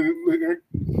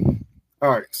 All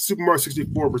right, Super Mario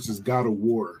 64 versus God of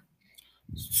War.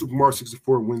 Super Mario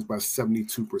 64 wins by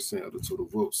 72% of the total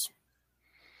votes.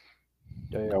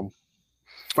 Damn.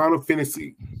 Final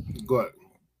Fantasy. Go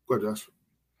ahead, Josh.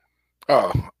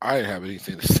 Oh, I didn't have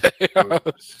anything to say.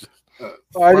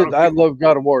 I love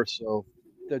God of War, so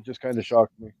that just kind of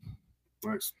shocked me.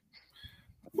 Nice.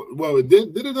 Well, it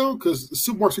did it though? Because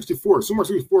Super Mario 64,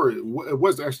 it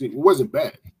wasn't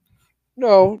bad.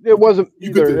 No, it wasn't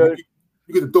either.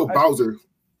 You get to throw Bowser.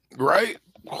 Right?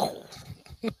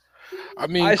 I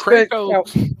mean, I spent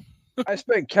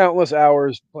countless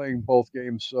hours playing both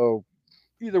games, so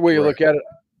either way you look at it,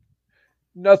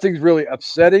 nothing's really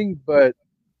upsetting, but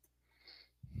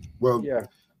well, yeah.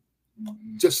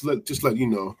 Just let you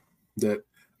know that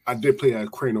I did play as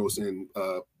Kratos in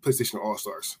PlayStation All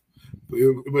Stars. But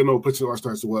PlayStation All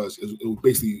Stars it was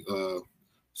basically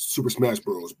Super Smash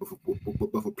Bros. But for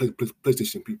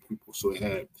PlayStation people. So it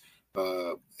had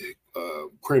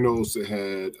Kratos, it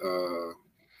had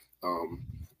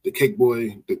the Cake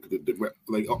Boy, the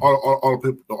like all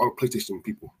PlayStation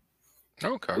people.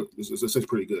 Okay, it's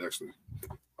pretty good actually.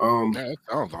 Yeah, that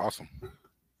sounds awesome.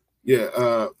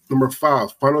 Yeah, number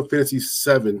 5, Final Fantasy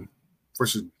VII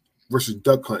versus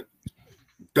Duck Hunt.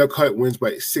 Duck Hunt wins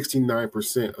by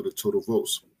 69% of the total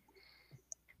votes.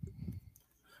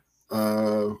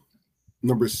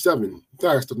 Number 7,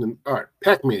 all right,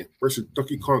 Pac-Man versus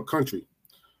Donkey Kong Country.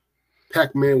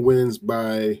 Pac-Man wins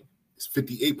by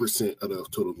 58% of the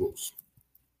total votes.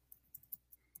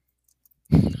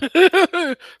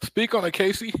 Speak on it,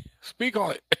 Casey. Speak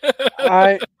on it.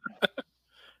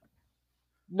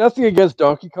 Nothing against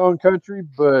Donkey Kong Country,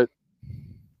 but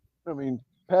I mean,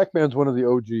 Pac-Man's one of the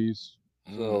OGs.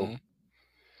 So,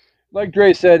 like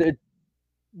Dre said,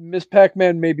 Miss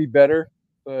Pac-Man may be better,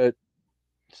 but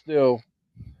still,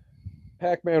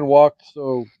 Pac-Man walked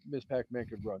so Miss Pac-Man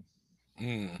could run.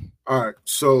 All right,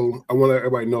 so I want to let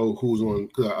everybody know who's on,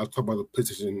 because I talked about the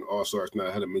PlayStation All-Stars now.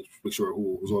 I had to make sure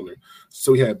who was on there.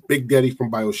 So we had Big Daddy from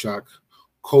BioShock,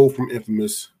 Cole from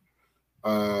Infamous,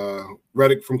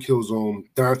 Reddick from Killzone,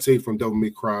 Dante from Devil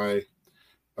May Cry,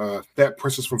 Fat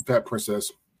Princess from Fat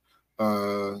Princess,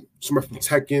 somebody from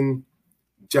Tekken,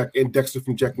 Jack and Dexter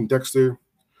from Jack and Dexter,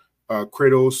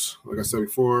 Kratos, like I said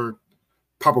before,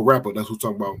 Papa Rapper, that's what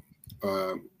we're talking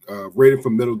about, Raiden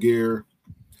from Metal Gear,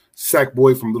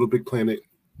 Sackboy from Little Big Planet,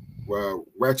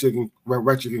 Ratchet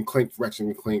and Clank,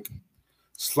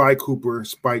 Sly Cooper,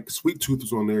 Spike, Sweet Tooth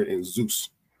was on there, and Zeus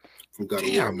from God of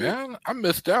War. Damn, man, I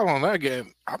missed out on that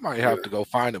game. I might have to go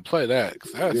find and play that,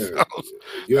 because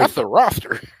that's a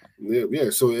roster. Yeah,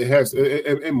 so it has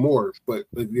and more, but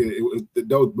that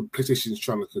was PlayStation's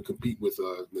trying to compete with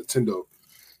Nintendo,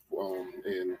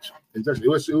 and it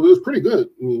was pretty good.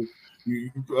 I mean,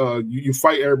 you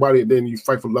fight everybody, and then you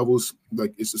fight for levels.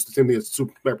 Like it's just the same thing as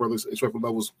Super Smash Brothers. It's fight for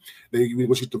levels. Then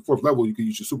once you get to the fourth level, you can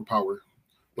use your superpower,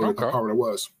 or the power that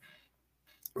was.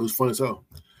 It was fun as hell.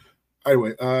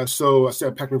 Anyway, so I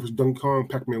said Pac-Man versus Donkey Kong.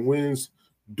 Pac-Man wins.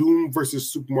 Doom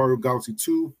versus Super Mario Galaxy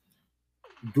 2.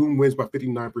 Doom wins by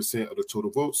 59% of the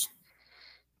total votes.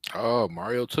 Oh,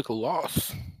 Mario took a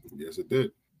loss. Yes, it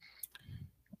did.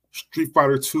 Street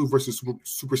Fighter 2 versus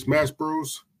Super Smash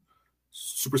Bros.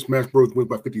 Super Smash Bros. Wins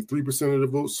by 53% of the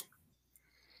votes.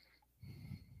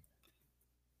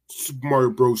 Super Mario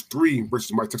Bros. 3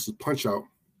 versus Mario Texas Punch-Out.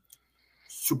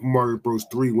 Super Mario Bros.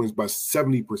 3 wins by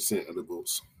 70% of the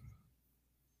votes.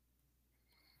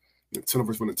 Nintendo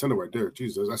versus Nintendo right there.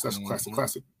 Jesus, that's a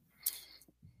classic.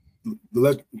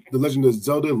 The Legend of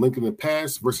Zelda: Link in the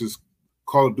Past versus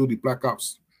Call of Duty Black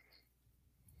Ops.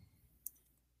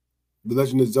 The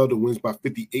Legend of Zelda wins by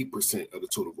 58% of the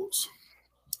total votes.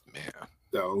 Man,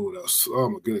 oh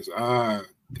my goodness! I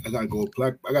gotta go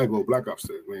Black Ops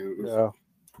there, man. Yeah.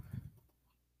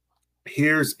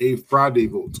 Here's a Friday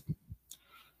vote.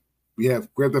 We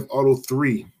have Grand Theft Auto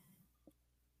 3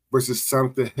 versus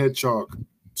Sonic the Hedgehog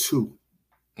 2.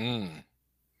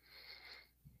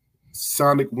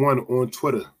 Sonic 1 on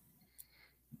Twitter.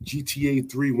 GTA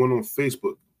 3 won on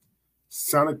Facebook.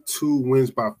 Sonic 2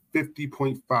 wins by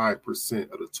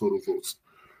 50.5% of the total votes.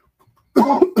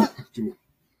 Excuse me.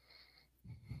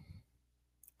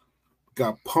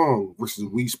 Got Pong versus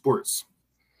Wii Sports.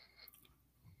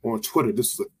 On Twitter,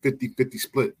 this is a 50-50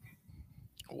 split.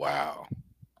 Wow.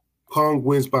 Pong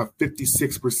wins by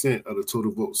 56% of the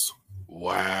total votes.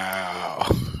 Wow.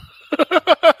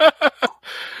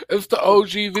 It's the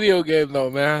OG video game, though,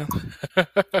 man.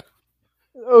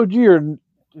 OG or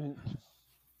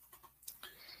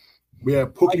we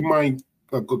have Pokemon.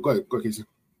 Go ahead, Casey.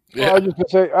 Yeah. Well, I was just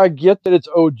gonna say, I get that it's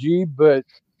OG, but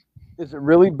is it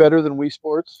really better than Wii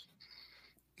Sports?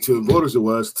 To the voters, it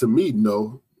was. To me,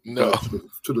 no. No.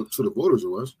 To the voters, it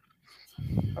was.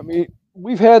 I mean,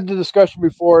 we've had the discussion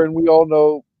before, and we all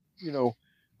know,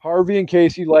 Harvey and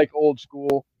Casey like old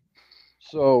school.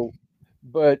 So,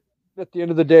 but at the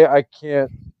end of the day, I can't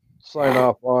sign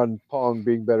off on Pong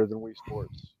being better than Wii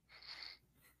Sports.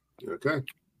 Okay.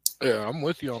 Yeah, I'm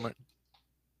with you on it.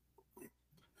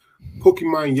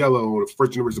 Pokemon Yellow, the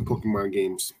first generation Pokemon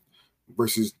games,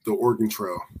 versus the Oregon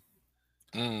Trail.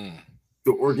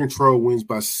 The Oregon Trail wins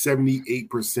by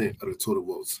 78% of the total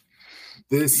votes.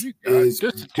 This is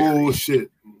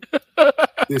bullshit.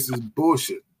 This is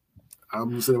bullshit.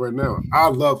 I'm just saying right now. I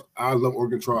love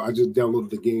Oregon Trail. I just downloaded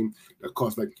the game that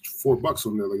cost like $4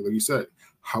 on there, like you said.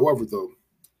 However, though,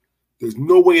 there's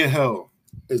no way in hell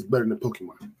it's better than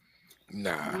Pokemon.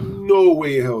 Nah. No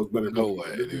way in hell it's better than No Pokemon.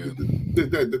 way,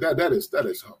 dude. That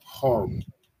is horrible.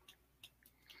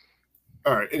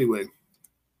 All right, anyway.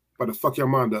 About to fuck your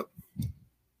mind up.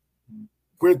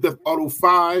 Grand Theft Auto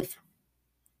 5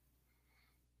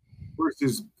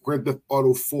 versus Grand Theft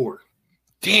Auto 4.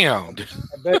 Damn.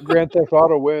 I bet Grand Theft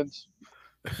Auto wins.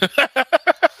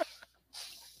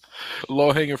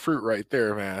 Low hanging fruit right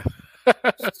there, man.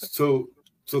 So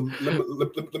let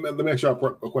me ask you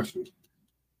a question.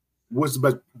 What's the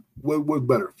best? What's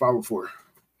better, 5 or 4?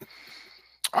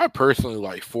 I personally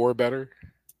like 4 better.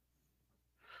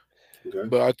 Okay.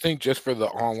 But I think just for the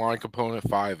online component,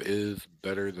 5 is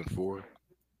better than 4.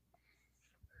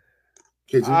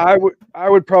 I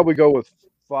would probably go with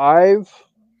 5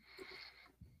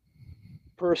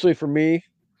 personally for me,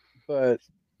 but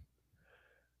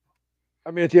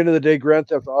I mean, at the end of the day, Grand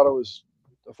Theft Auto is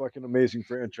a fucking amazing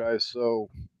franchise, so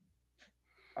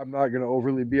I'm not going to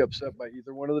overly be upset by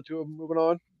either one of the two of them moving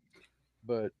on.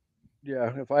 But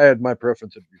yeah, if I had my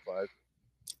preference, it'd be 5.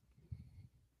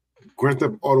 Grand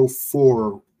Theft Auto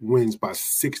 4 wins by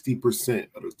 60%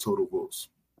 of the total votes.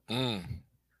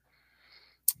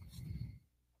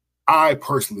 I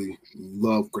personally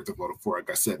love Grand Theft Auto 4. Like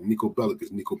I said, Nico Bellic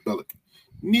is Nico Bellic.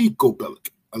 Nico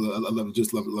Bellic. I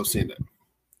love saying that.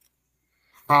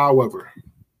 However,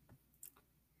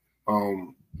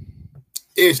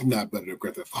 it's not better than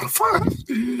Grand Theft Auto 5.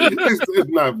 it's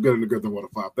not better than Grand Theft Auto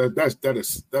 5.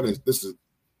 This is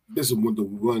the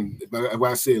one. If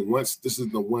I say it once, this is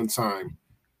the one time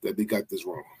that they got this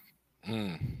wrong.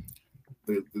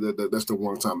 That's the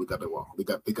one time they got it wrong. They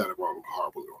got it wrong,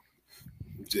 horribly wrong.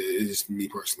 It's me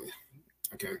personally.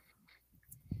 Okay.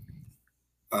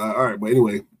 All right, but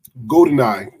anyway,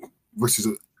 GoldenEye versus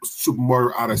Super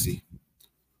Mario Odyssey.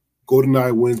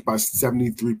 GoldenEye wins by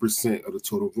 73% of the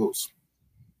total votes.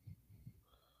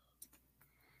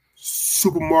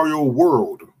 Super Mario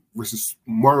World versus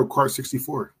Mario Kart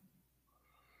 64.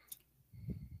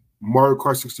 Mario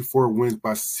Kart 64 wins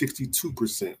by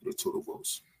 62% of the total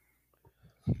votes.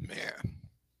 Man.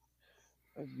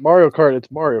 Mario Kart, it's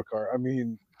Mario Kart. I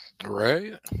mean,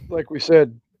 right? Like we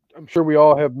said, I'm sure we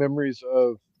all have memories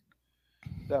of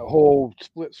that whole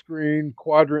split screen,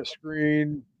 quadrant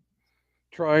screen,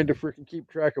 trying to freaking keep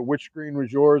track of which screen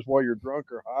was yours while you're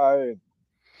drunk or high.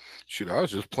 Shoot, I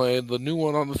was just playing the new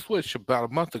one on the Switch about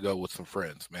a month ago with some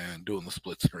friends, man, doing the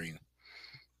split screen.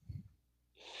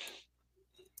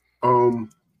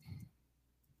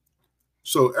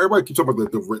 So everybody keeps talking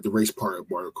about the race part of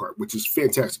Mario Kart, which is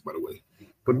fantastic, by the way.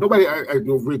 But nobody, I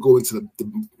don't really go into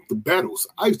the battles.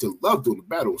 I used to love doing the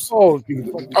battles. Oh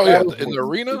yeah, in the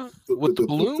arena with the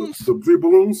balloons, the 3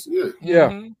 balloons, yeah.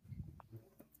 Yeah.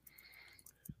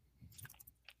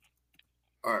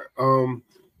 All right.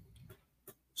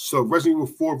 So Resident Evil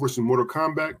 4 versus Mortal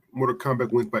Kombat. Mortal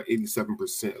Kombat wins by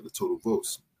 87% of the total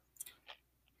votes.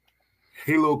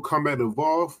 Halo Combat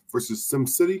Evolved versus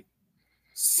SimCity.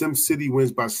 SimCity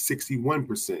wins by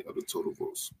 61% of the total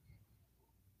votes.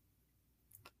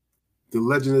 The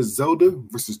Legend of Zelda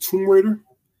versus Tomb Raider.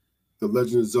 The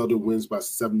Legend of Zelda wins by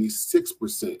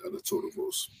 76% of the total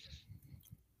votes.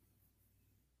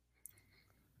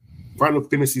 Final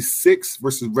Fantasy VI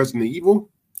versus Resident Evil.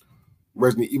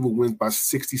 Resident Evil wins by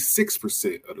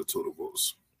 66% of the total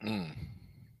votes.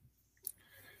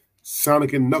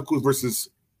 Sonic and Knuckles versus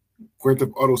Grand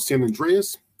Theft Auto San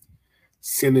Andreas.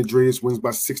 San Andreas wins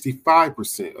by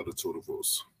 65% of the total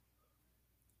votes.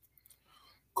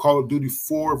 Call of Duty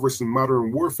 4 versus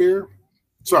Modern Warfare.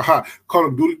 Call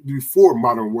of Duty 4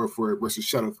 Modern Warfare versus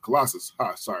Shadow of the Colossus.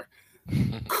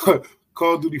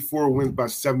 Call of Duty 4 wins by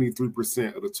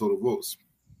 73% of the total votes.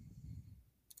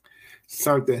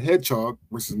 Sonic the Hedgehog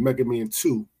versus Mega Man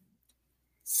 2.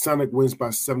 Sonic wins by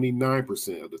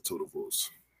 79% of the total votes.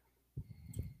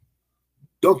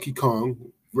 Donkey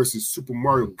Kong versus Super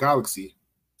Mario Galaxy.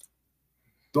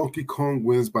 Donkey Kong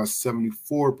wins by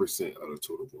 74% of the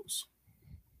total votes.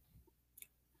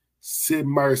 Sid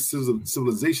Meier's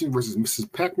Civilization versus Mrs.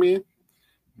 Pac-Man.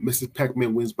 Mrs.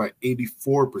 Pac-Man wins by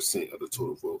 84% of the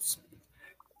total votes.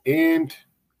 And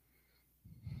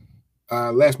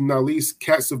last but not least,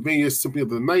 Castlevania Symphony of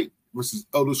the Night versus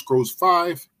Elder Scrolls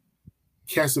V.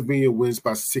 Castlevania wins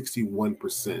by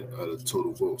 61% of the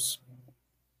total votes.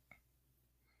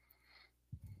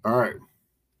 All right.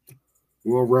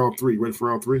 We're on round 3. Ready for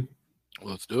round 3?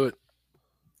 Let's do it.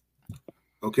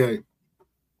 Okay.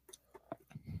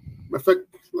 Matter of fact,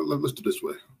 let's do this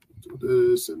way. Do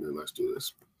this, and then let's do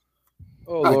this.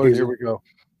 Oh, Lord, here we go.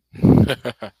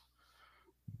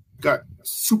 Got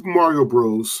Super Mario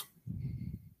Bros.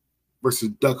 Versus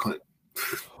Duck Hunt.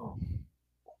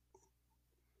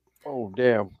 Oh,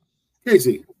 damn.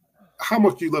 Casey, how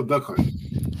much do you love Duck Hunt?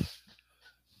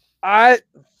 I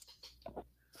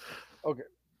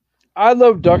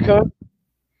love Duck Hunt.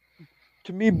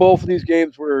 To me, both of these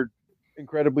games were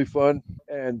incredibly fun,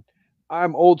 and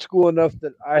I'm old school enough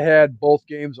that I had both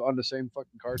games on the same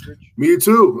fucking cartridge. Me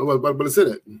too. I was about to say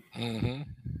that. Mm-hmm.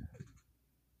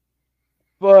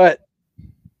 But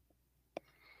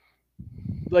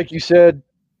like you said,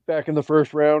 back in the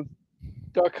first round,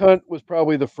 Duck Hunt was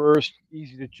probably the first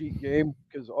easy to cheat game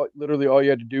because literally all you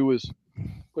had to do was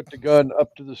put the gun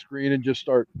up to the screen and just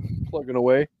start plugging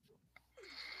away.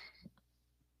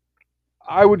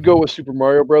 I would go with Super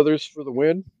Mario Brothers for the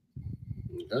win.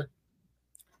 Okay.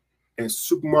 And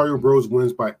Super Mario Bros.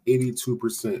 Wins by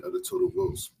 82% of the total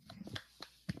votes.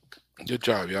 Good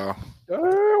job, y'all.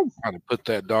 Damn. Trying to put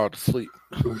that dog to sleep.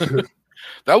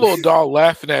 That little dog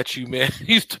laughing at you, man.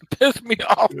 He used to piss me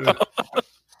off.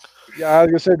 Yeah, I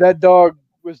was gonna say that dog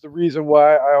was the reason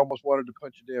why I almost wanted to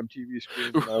punch a damn TV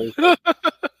screen when I was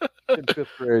in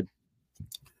 5th grade.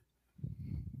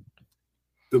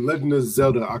 The Legend of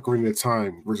Zelda: Ocarina of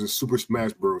Time versus Super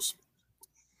Smash Bros.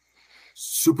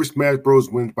 Super Smash Bros.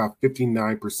 Wins by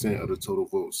 59% of the total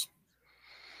votes.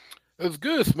 As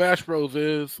good as Smash Bros.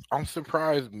 Is, I'm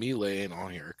surprised Melee ain't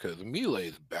on here because Melee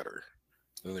is better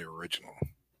than the original.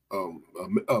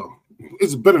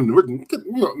 It's better than the original.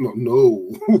 No.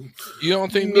 You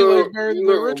don't think Melee is better than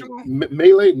the original?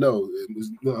 Melee? No,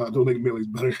 I don't think Melee is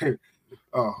better.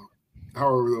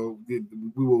 However, though,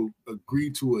 we will agree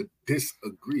to a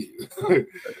disagree.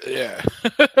 Yeah.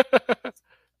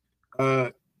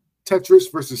 Tetris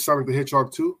versus Sonic the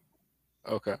Hedgehog 2.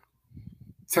 Okay.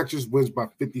 Tetris wins by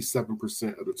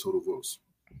 57% of the total votes.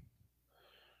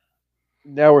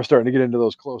 Now we're starting to get into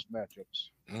those close matchups.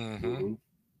 Mm-hmm.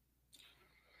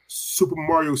 Super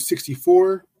Mario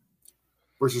 64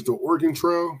 versus the Oregon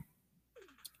Trail.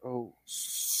 Oh,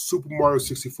 Super Mario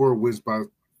 64 wins by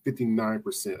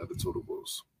 59% of the total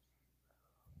votes.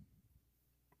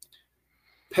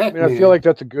 Pac-Man, I feel like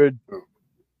that's a good,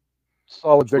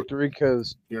 solid victory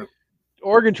because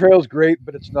Oregon Trail is great,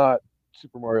 but it's not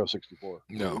Super Mario 64.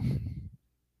 No.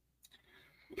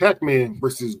 Pac-Man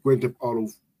versus Grand Theft Auto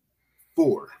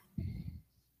 4.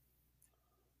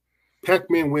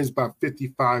 Pac-Man wins by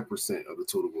 55% of the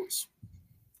total votes.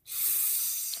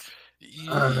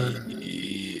 Yeah.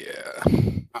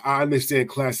 I understand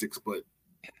classics, but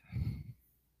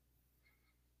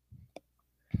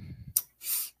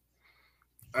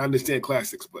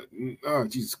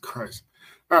Jesus Christ.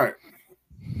 All right.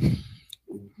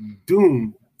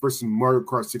 Doom versus Mario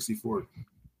Kart 64.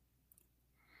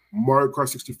 Mario Kart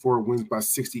 64 wins by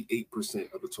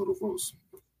 68% of the total votes.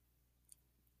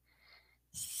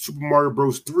 Super Mario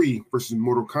Bros. 3 versus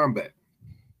Mortal Kombat.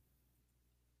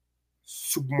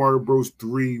 Super Mario Bros.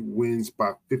 3 wins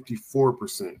by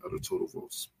 54% of the total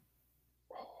votes.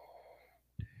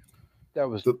 That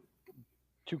was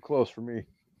too close for me.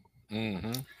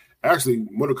 Mm-hmm. Actually,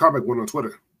 Mortal Kombat won on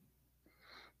Twitter.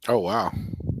 Oh, wow.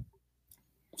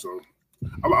 So,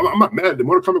 I'm not mad. The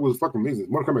Mortal Kombat was fucking amazing.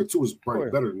 Mortal Kombat 2 was probably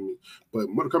better than me, but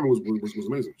Mortal Kombat was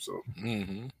amazing. So,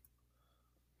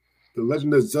 The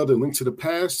Legend of Zelda: Link to the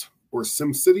Past or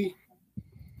SimCity.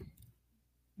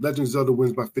 Legend of Zelda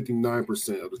wins by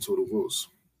 59% of the total votes.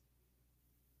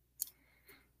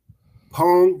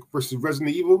 Pong versus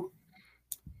Resident Evil.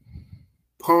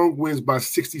 Pong wins by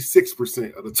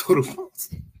 66% of the total votes.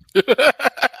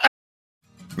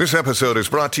 This episode is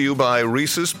brought to you by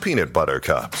Reese's Peanut Butter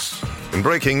Cups. In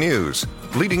breaking news,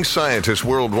 leading scientists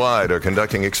worldwide are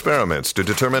conducting experiments to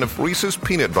determine if Reese's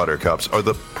Peanut Butter Cups are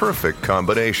the perfect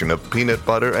combination of peanut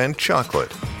butter and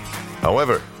chocolate.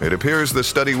 However, it appears the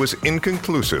study was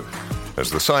inconclusive,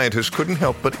 as the scientists couldn't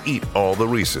help but eat all the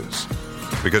Reese's.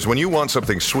 Because when you want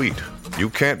something sweet, you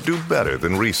can't do better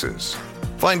than Reese's.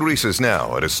 Find Reese's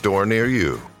now at a store near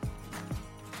you.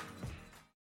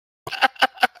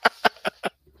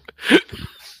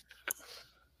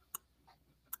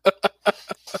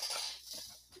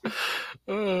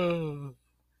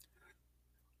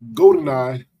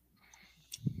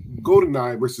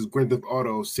 GoldenEye versus Grand Theft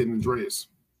Auto San Andreas.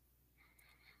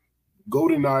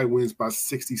 GoldenEye wins by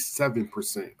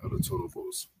 67% of the total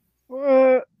votes.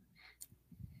 What?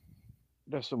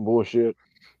 That's some bullshit.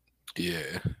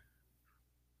 Yeah.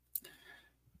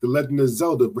 The Legend of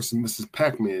Zelda versus Mrs.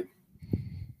 Pac-Man.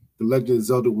 The Legend of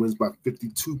Zelda wins by 52%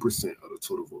 of the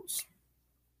total votes.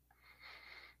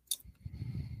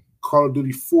 Call of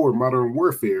Duty 4 Modern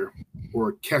Warfare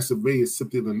or Castlevania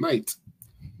Symphony of the Night.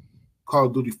 Call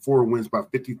of Duty 4 wins by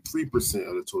 53%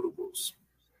 of the total votes.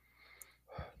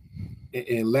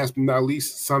 And last but not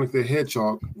least, Sonic the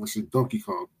Hedgehog versus Donkey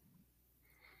Kong.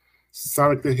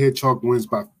 Sonic the Hedgehog wins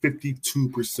by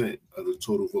 52% of the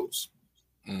total votes.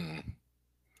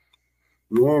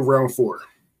 We're on round 4.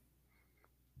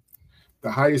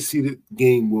 The highest seeded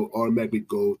game will automatically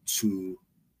go to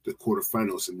the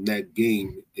quarterfinals, and that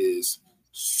game is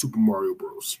Super Mario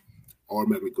Bros.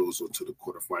 Automatically goes on to the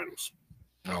quarterfinals.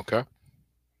 Okay.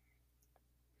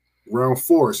 Round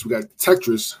 4, so we got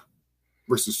Tetris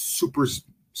versus Super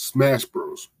Smash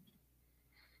Bros.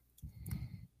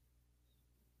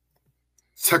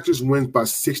 Tetris wins by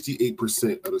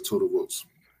 68% of the total votes.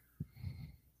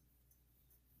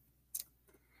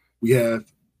 We have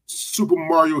Super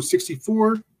Mario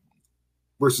 64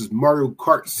 versus Mario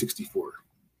Kart 64.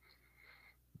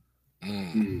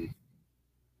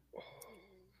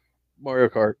 Mario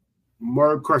Kart.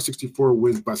 Mario Kart 64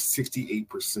 wins by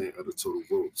 68% of the total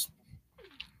votes.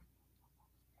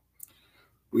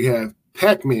 We have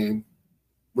Pac-Man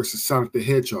versus Sonic the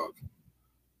Hedgehog.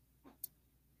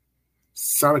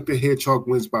 Sonic the Hedgehog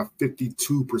wins by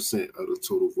 52% of the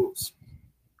total votes.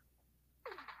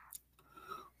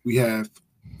 We have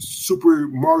Super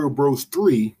Mario Bros.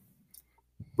 3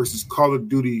 versus Call of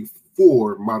Duty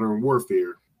 4 Modern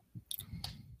Warfare.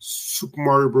 Super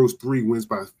Mario Bros. 3 wins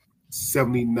by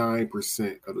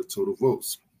 79% of the total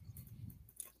votes.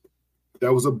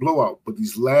 That was a blowout, but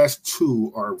these last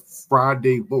two are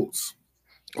Friday votes.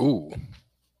 Ooh.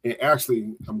 And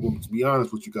actually, I'm going to be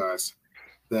honest with you guys,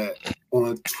 that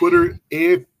on Twitter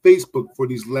and Facebook for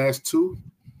these last two,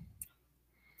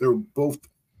 they're both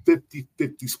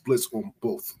 50-50 splits on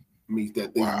both. I mean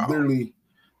that they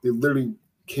literally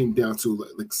came down to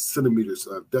like centimeters,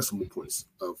 decimal points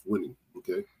of winning.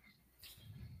 Okay.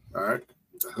 All right.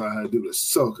 That's how I had to do this.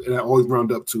 So, and I always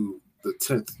round up to the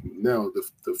 10th, now the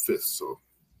 5th. So,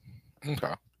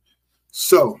 okay.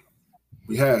 So,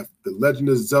 we have The Legend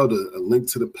of Zelda: A Link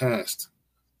to the Past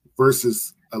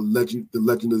versus The Legend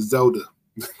of Zelda.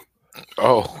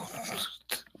 Oh.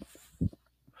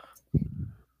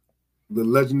 The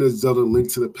Legend of Zelda: A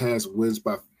Link to the Past wins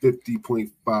by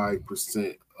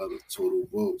 50.5% of the total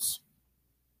votes.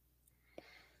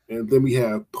 And then we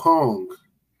have Pong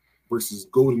versus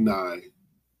GoldenEye.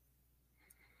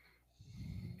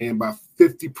 And by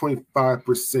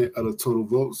 50.5% of the total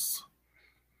votes,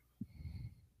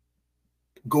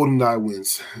 GoldenEye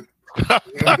wins.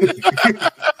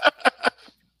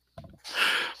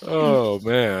 Oh,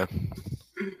 man.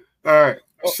 All right.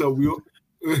 So we'll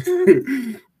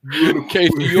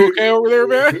Casey, you okay over there,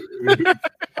 man?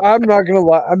 I'm not gonna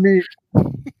lie. I mean,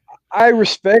 I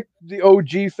respect the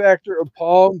OG factor of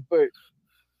Pong, but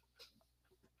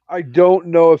I don't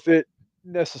know if it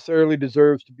necessarily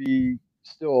deserves to be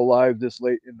still alive this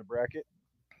late in the bracket.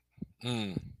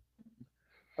 Mm.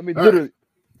 I mean, literally.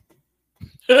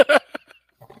 All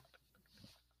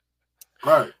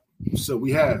right. So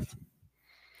we have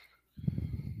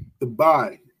the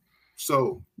bye.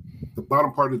 So the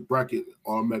bottom part of the bracket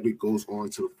automatically goes on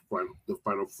to the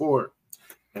final four.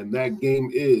 And that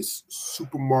game is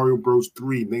Super Mario Bros.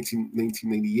 3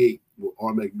 1998 will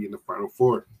automatically be in the final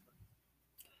four.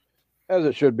 As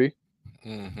it should be.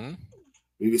 Mm-hmm.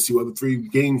 We can see what other three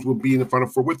games will be in the final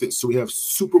four with it. So we have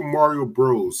Super Mario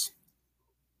Bros.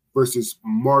 Versus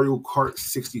Mario Kart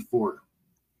 64.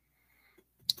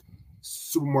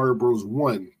 Super Mario Bros.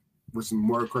 1 versus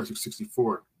Mario Kart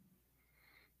 64.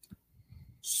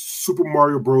 Super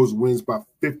Mario Bros. Wins by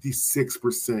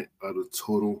 56% of the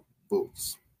total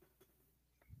votes.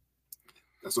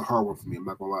 That's a hard one for me, I'm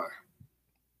not gonna lie.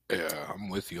 Yeah, I'm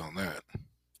with you on that.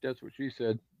 That's what she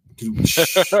said.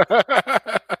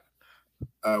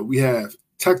 We have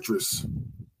Tetris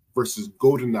versus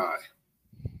GoldenEye.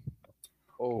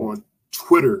 Oh. On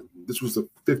Twitter, this was a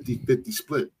 50-50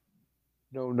 split.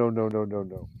 No.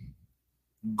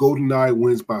 GoldenEye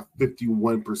wins by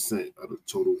 51% of the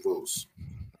total votes.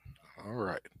 All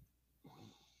right.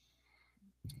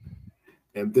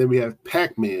 And then we have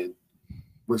Pac-Man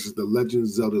versus The Legend of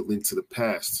Zelda: Link to the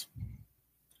Past.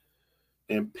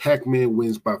 And Pac-Man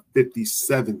wins by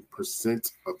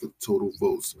 57% of the total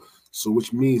votes. So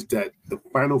which means that the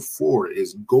final four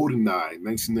is GoldenEye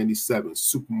 1997,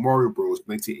 Super Mario Bros.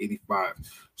 1985,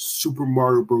 Super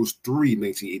Mario Bros. 3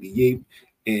 1988,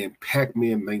 and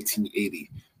Pac-Man 1980.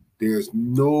 There's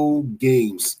no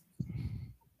games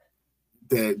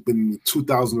that been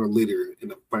 2000 or later in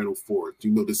the final four.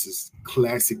 You know this is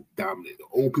classic dominant,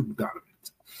 old people dominant.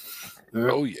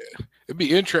 Oh yeah, it'd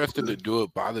be interesting to do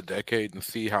it by the decade and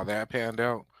see how that panned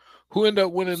out. Who ended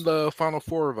up winning the final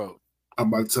four vote? I'm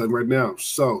about to tell you right now.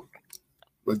 So,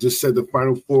 I just said the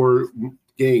final four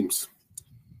games.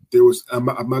 There was. I'm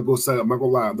not gonna say. I'm not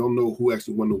gonna lie. I don't know who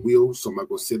actually won the wheel, so I'm not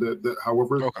gonna say that.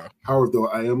 However, though,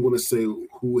 I am gonna say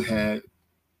who's the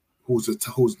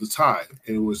tie.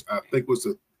 And it was. I think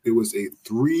it was a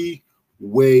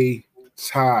 3-way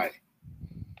tie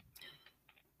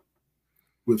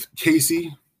with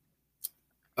Casey,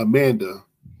 Amanda,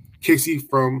 Casey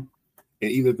from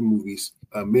and Even at the Movies,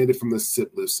 Amanda from the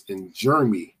Sip List, and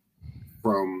Jeremy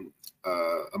from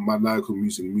Maniacal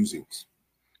Musings.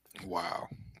 Wow.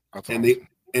 That's and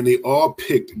awesome. they all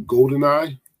picked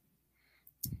GoldenEye.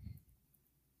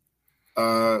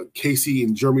 Casey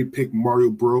and Jeremy picked Mario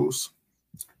Bros.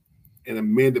 And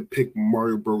Amanda picked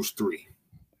Mario Bros. 3.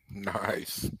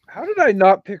 Nice. How did I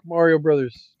not pick Mario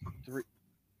Brothers 3?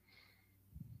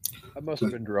 I must have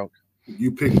been drunk.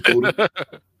 You picked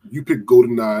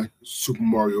GoldenEye, Super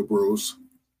Mario Bros.,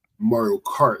 Mario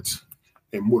Kart,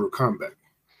 and Mortal Kombat.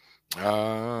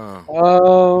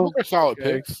 Solid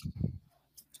picks.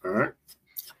 All right.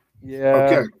 Yeah.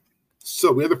 Okay.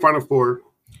 So we have the final four.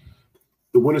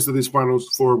 The winners of these finals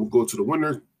four will go to the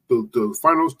winner. The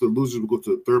finals, the losers will go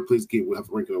to the third place game. We'll have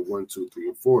a ranking of 1, 2, 3,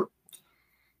 and 4.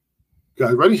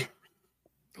 Guys, ready?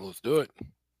 Let's do it.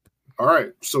 All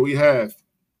right, so we have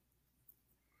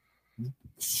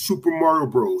Super Mario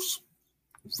Bros.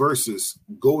 Versus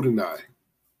GoldenEye.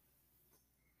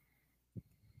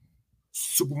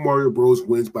 Super Mario Bros.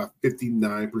 Wins by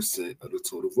 59% of the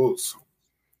total votes.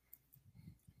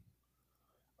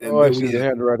 And I see the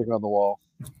handwriting on the wall.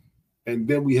 And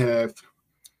then we have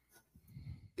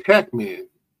Pac-Man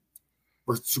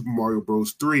versus Super Mario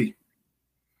Bros. 3.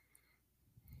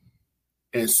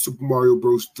 And Super Mario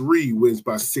Bros. 3 wins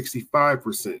by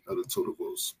 65% of the total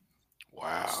votes.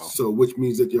 Wow. So which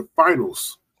means that your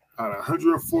finals out of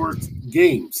 104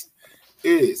 games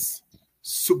is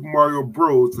Super Mario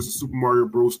Bros. Versus Super Mario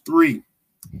Bros. 3.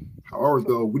 However,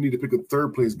 though, we need to pick a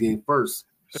third place game first.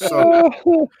 So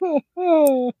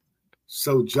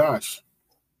Josh,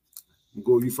 we'll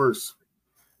go you first.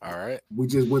 All right. We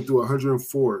just went through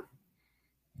 104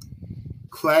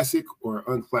 classic or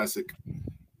unclassic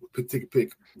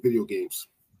pick video games.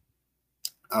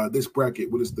 This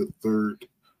bracket, what is the third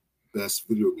best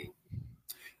video game?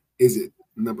 Is it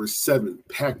number 7,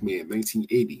 Pac-Man,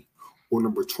 1980, or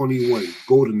number 21,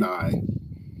 GoldenEye,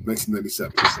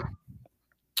 1997?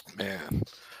 Man,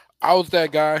 I was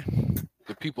that guy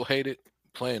that people hated,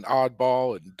 playing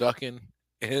oddball and ducking,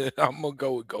 and I'm gonna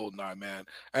go with GoldenEye, man.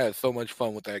 I had so much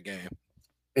fun with that game.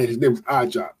 And his name was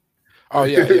Oddjob. Oh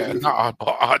yeah, not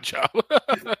oddball, Oddjob.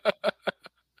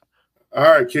 All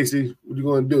right, Casey, what you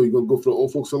gonna do? You gonna go for the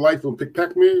old folks of life and pick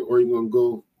Pac-Man, or you gonna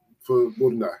go for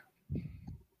GoldenEye?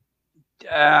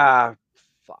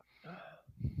 Fuck.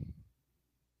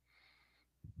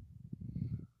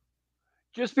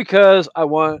 Just because I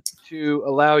want to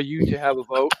allow you to have a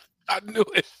vote. I knew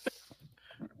it.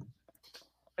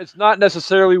 It's not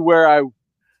necessarily where I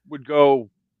would go.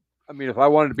 I mean, if I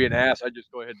wanted to be an ass, I'd just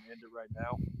go ahead and end it right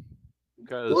now.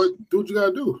 Because do what you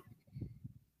gotta do.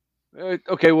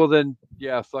 Okay, well then,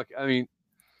 yeah, fuck. I mean,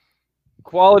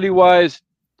 quality-wise,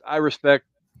 I respect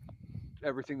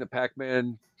everything that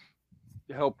Pac-Man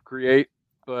helped create,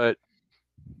 but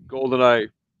GoldenEye,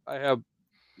 I have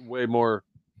way more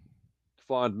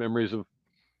fond memories of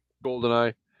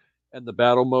GoldenEye and the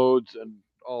battle modes and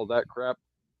all that crap.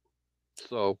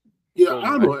 So yeah,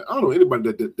 GoldenEye. I don't know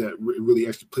anybody that really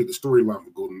actually played the storyline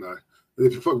for GoldenEye. No,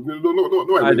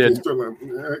 I did.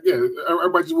 Yeah,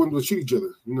 everybody just wanted to shoot each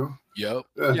other, you know. Yep.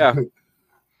 Yeah.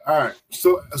 All right,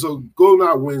 so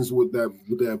GoldenEye wins with that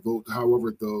vote.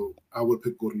 However, though, I would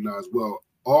pick GoldenEye as well.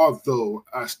 Although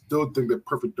I still think that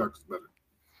Perfect Dark is better.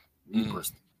 Me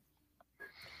personally.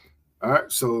 All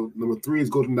right, so number 3 is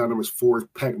GoldenEye. Number 4 is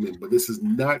Pac-Man. But this is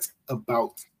not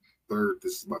about third.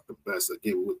 This is about the best.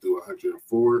 Again, we went through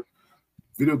 104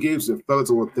 video games. And fellas,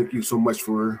 I want to thank you so much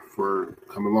for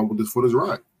coming along with this for this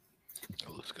ride.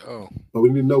 Let's go. But we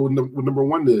need to know what number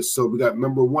 1 is. So we got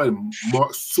number 1,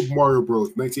 Super Mario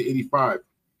Bros. 1985.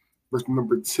 Versus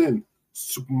number 10,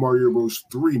 Super Mario Bros.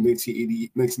 3,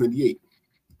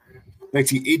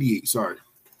 1988, sorry.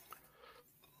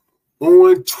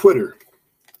 On Twitter,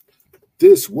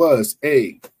 this was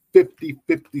a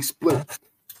 50-50 split,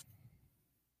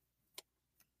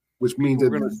 which means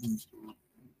that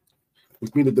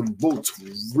the votes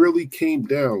really came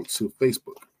down to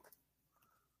Facebook.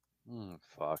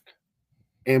 Fuck.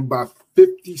 And by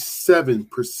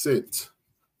 57%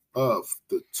 of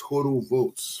the total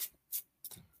votes,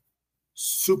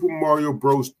 Super Mario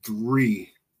Bros.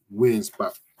 3 wins by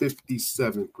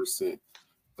 57%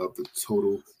 of the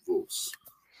total votes.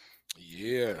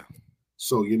 Yeah.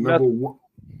 So you're number 1.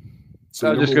 So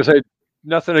I was just gonna say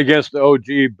nothing against the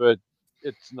OG, but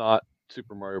it's not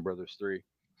Super Mario Brothers 3.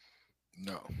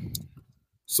 No.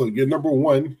 So your number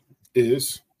 1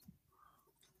 is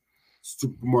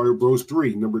Super Mario Bros.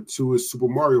 3. Number 2 is Super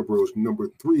Mario Bros. Number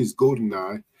 3 is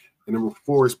GoldenEye. And number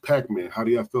 4 is Pac-Man. How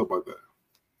do y'all feel about that?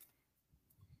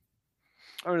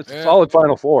 I mean, it's a solid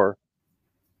Final Four.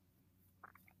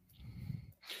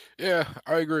 Yeah,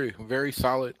 I agree. Very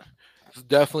solid. It's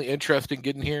definitely interesting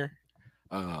getting here.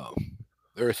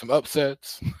 There are some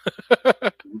upsets.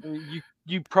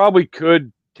 you probably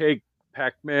could take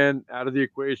Pac-Man out of the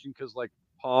equation because, like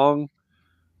Pong,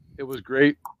 it was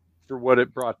great for what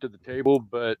it brought to the table,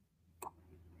 but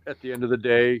at the end of the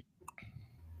day,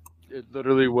 it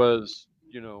literally was,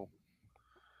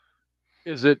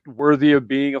 is it worthy of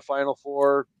being a Final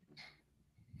Four?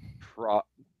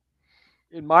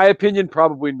 In my opinion,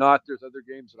 probably not. There's other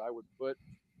games that I would put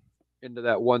into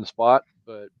that one spot,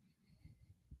 but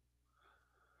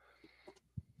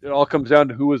it all comes down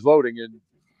to who was voting. And,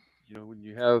 when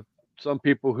you have some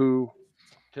people who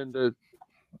tend to,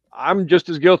 I'm just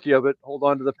as guilty of it, hold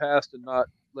on to the past and not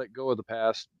let go of the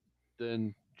past,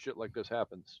 then shit like this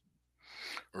happens.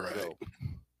 Right. So.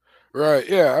 Right.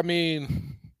 Yeah. I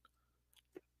mean,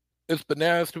 it's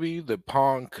bananas to me that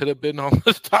Pong could have been on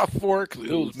the top 4 because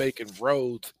it was making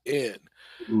roads in.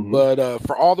 Mhm. But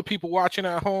for all the people watching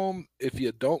at home, if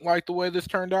you don't like the way this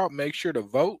turned out, make sure to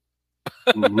vote.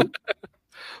 Mhm.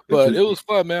 But it was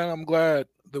fun, man. I'm glad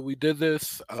that we did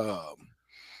this.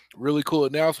 Really cool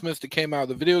announcements that came out of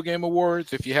the Video Game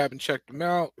Awards. If you haven't checked them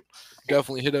out,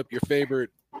 definitely hit up your favorite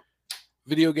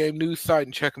video game news site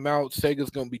and check them out. Sega's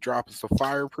going to be dropping some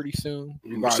fire pretty soon.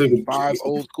 Reviving 5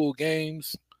 old school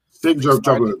games. Sega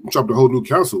dropped a whole new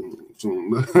console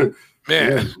soon.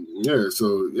 Man. Yeah.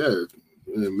 So yeah.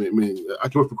 Man, I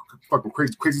came up with fucking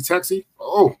crazy taxi.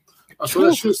 Oh, I saw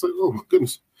that shit. It's like, oh my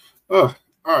goodness. All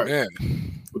right. Man.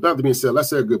 With that being said, let's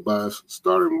say goodbyes.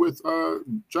 Starting with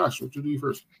Josh. What you do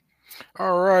first?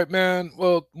 All right, man.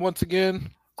 Well, once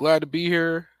again, glad to be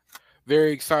here.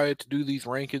 Very excited to do these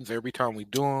rankings every time we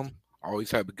do them. Always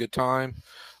have a good time.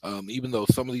 Even though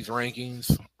some of these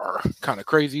rankings are kind of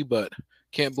crazy, but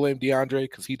can't blame DeAndre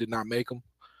because he did not make them.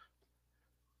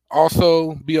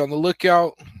 Also, be on the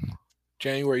lookout.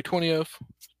 January 20th,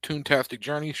 Toontastic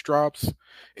Journeys drops.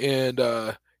 And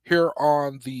here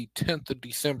on the 10th of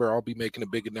December, I'll be making a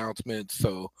big announcement.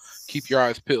 So keep your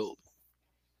eyes peeled.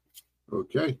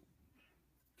 Okay.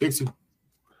 Casey.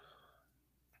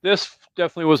 This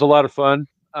definitely was a lot of fun.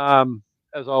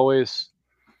 As always,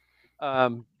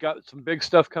 got some big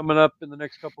stuff coming up in the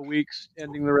next couple of weeks,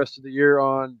 ending the rest of the year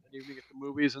on An Evening at the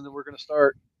Movies, and then we're going to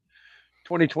start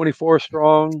 2024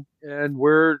 strong, and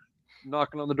we're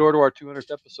knocking on the door to our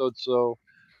 200th episode, so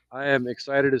I am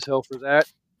excited as hell for that.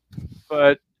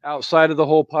 But outside of the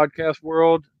whole podcast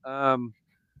world,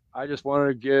 I just wanted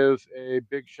to give a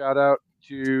big shout out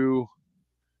to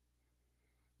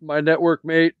my network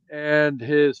mate and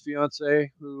his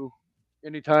fiance, who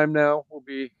anytime now will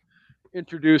be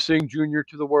introducing Junior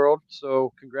to the world.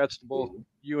 So congrats to both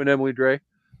you and Emily Dre.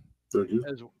 Thank you.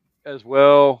 As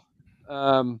well.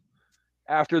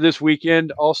 After this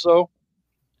weekend, also,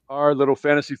 our little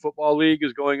fantasy football league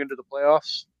is going into the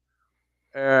playoffs,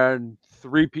 and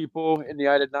 3 people in the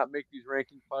I Did Not Make These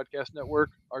Rankings podcast network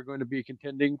are going to be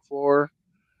contending for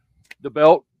the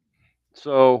belt.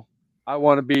 So I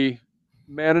want to be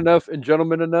man enough and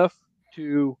gentleman enough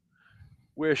to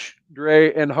wish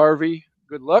Dre and Harvey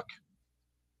good luck,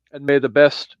 and may the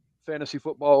best fantasy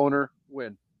football owner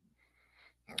win.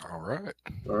 All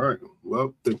right.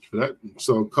 Well, thank you for that.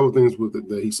 So a couple things with it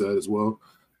that he said as well.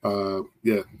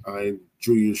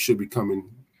 Junior should be coming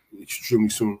extremely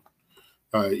soon.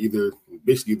 Either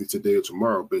today or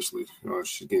tomorrow.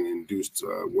 She's getting induced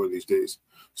one of these days.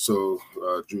 So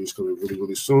Junior's coming really,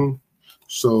 really soon.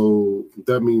 So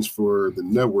that means for the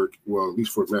network, well, at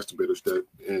least for masturbators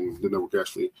and the network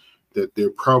actually, that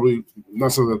they're probably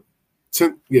not some of the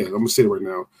 10th. Yeah, I'm gonna say it right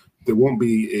now. There won't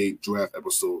be a draft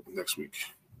episode next week.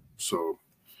 So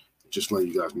just letting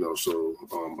you guys know. So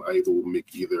I either will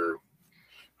make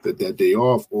that day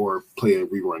off or play a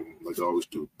rerun like I always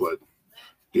do, but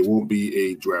there won't be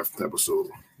a draft episode.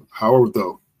 However,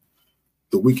 though,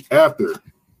 the week after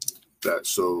that,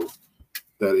 so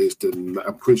that is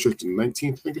I'm pretty sure it's the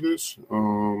 19th, I think it is.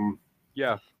 The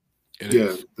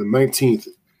 19th,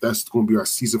 that's going to be our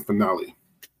season finale.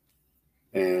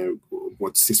 And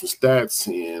want to see some stats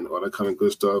and all that kind of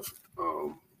good stuff.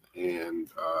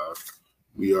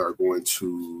 We are going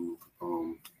to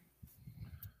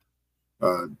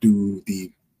do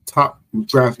the top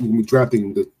draft. We're going to be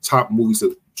drafting the top movies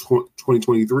of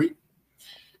 2023.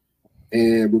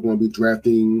 And we're going to be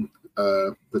drafting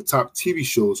the top TV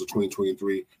shows of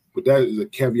 2023. But that is a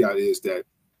caveat is that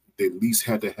they at least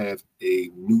had to have a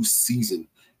new season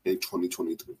in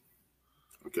 2023.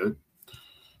 Okay.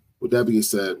 With that being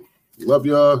said, love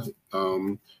y'all.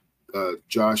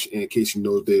 Josh and Casey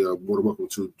knows they are more than welcome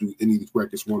to do any of these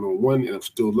brackets one-on-one, and I'm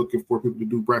still looking for people to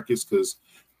do brackets because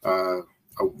I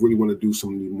really want to do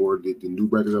some more of the new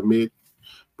brackets I made.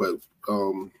 But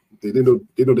they know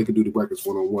they can do the brackets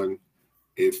one-on-one.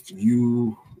 If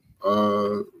you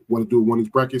want to do one of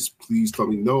these brackets, please let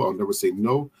me know. I'll never say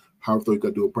no. However, you got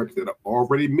to do a bracket that I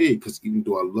already made because even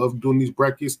though I love doing these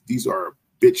brackets, these are a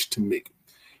bitch to make.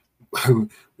 With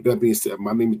that being said,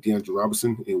 my name is DeAndre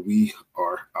Robinson, and we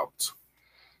are out.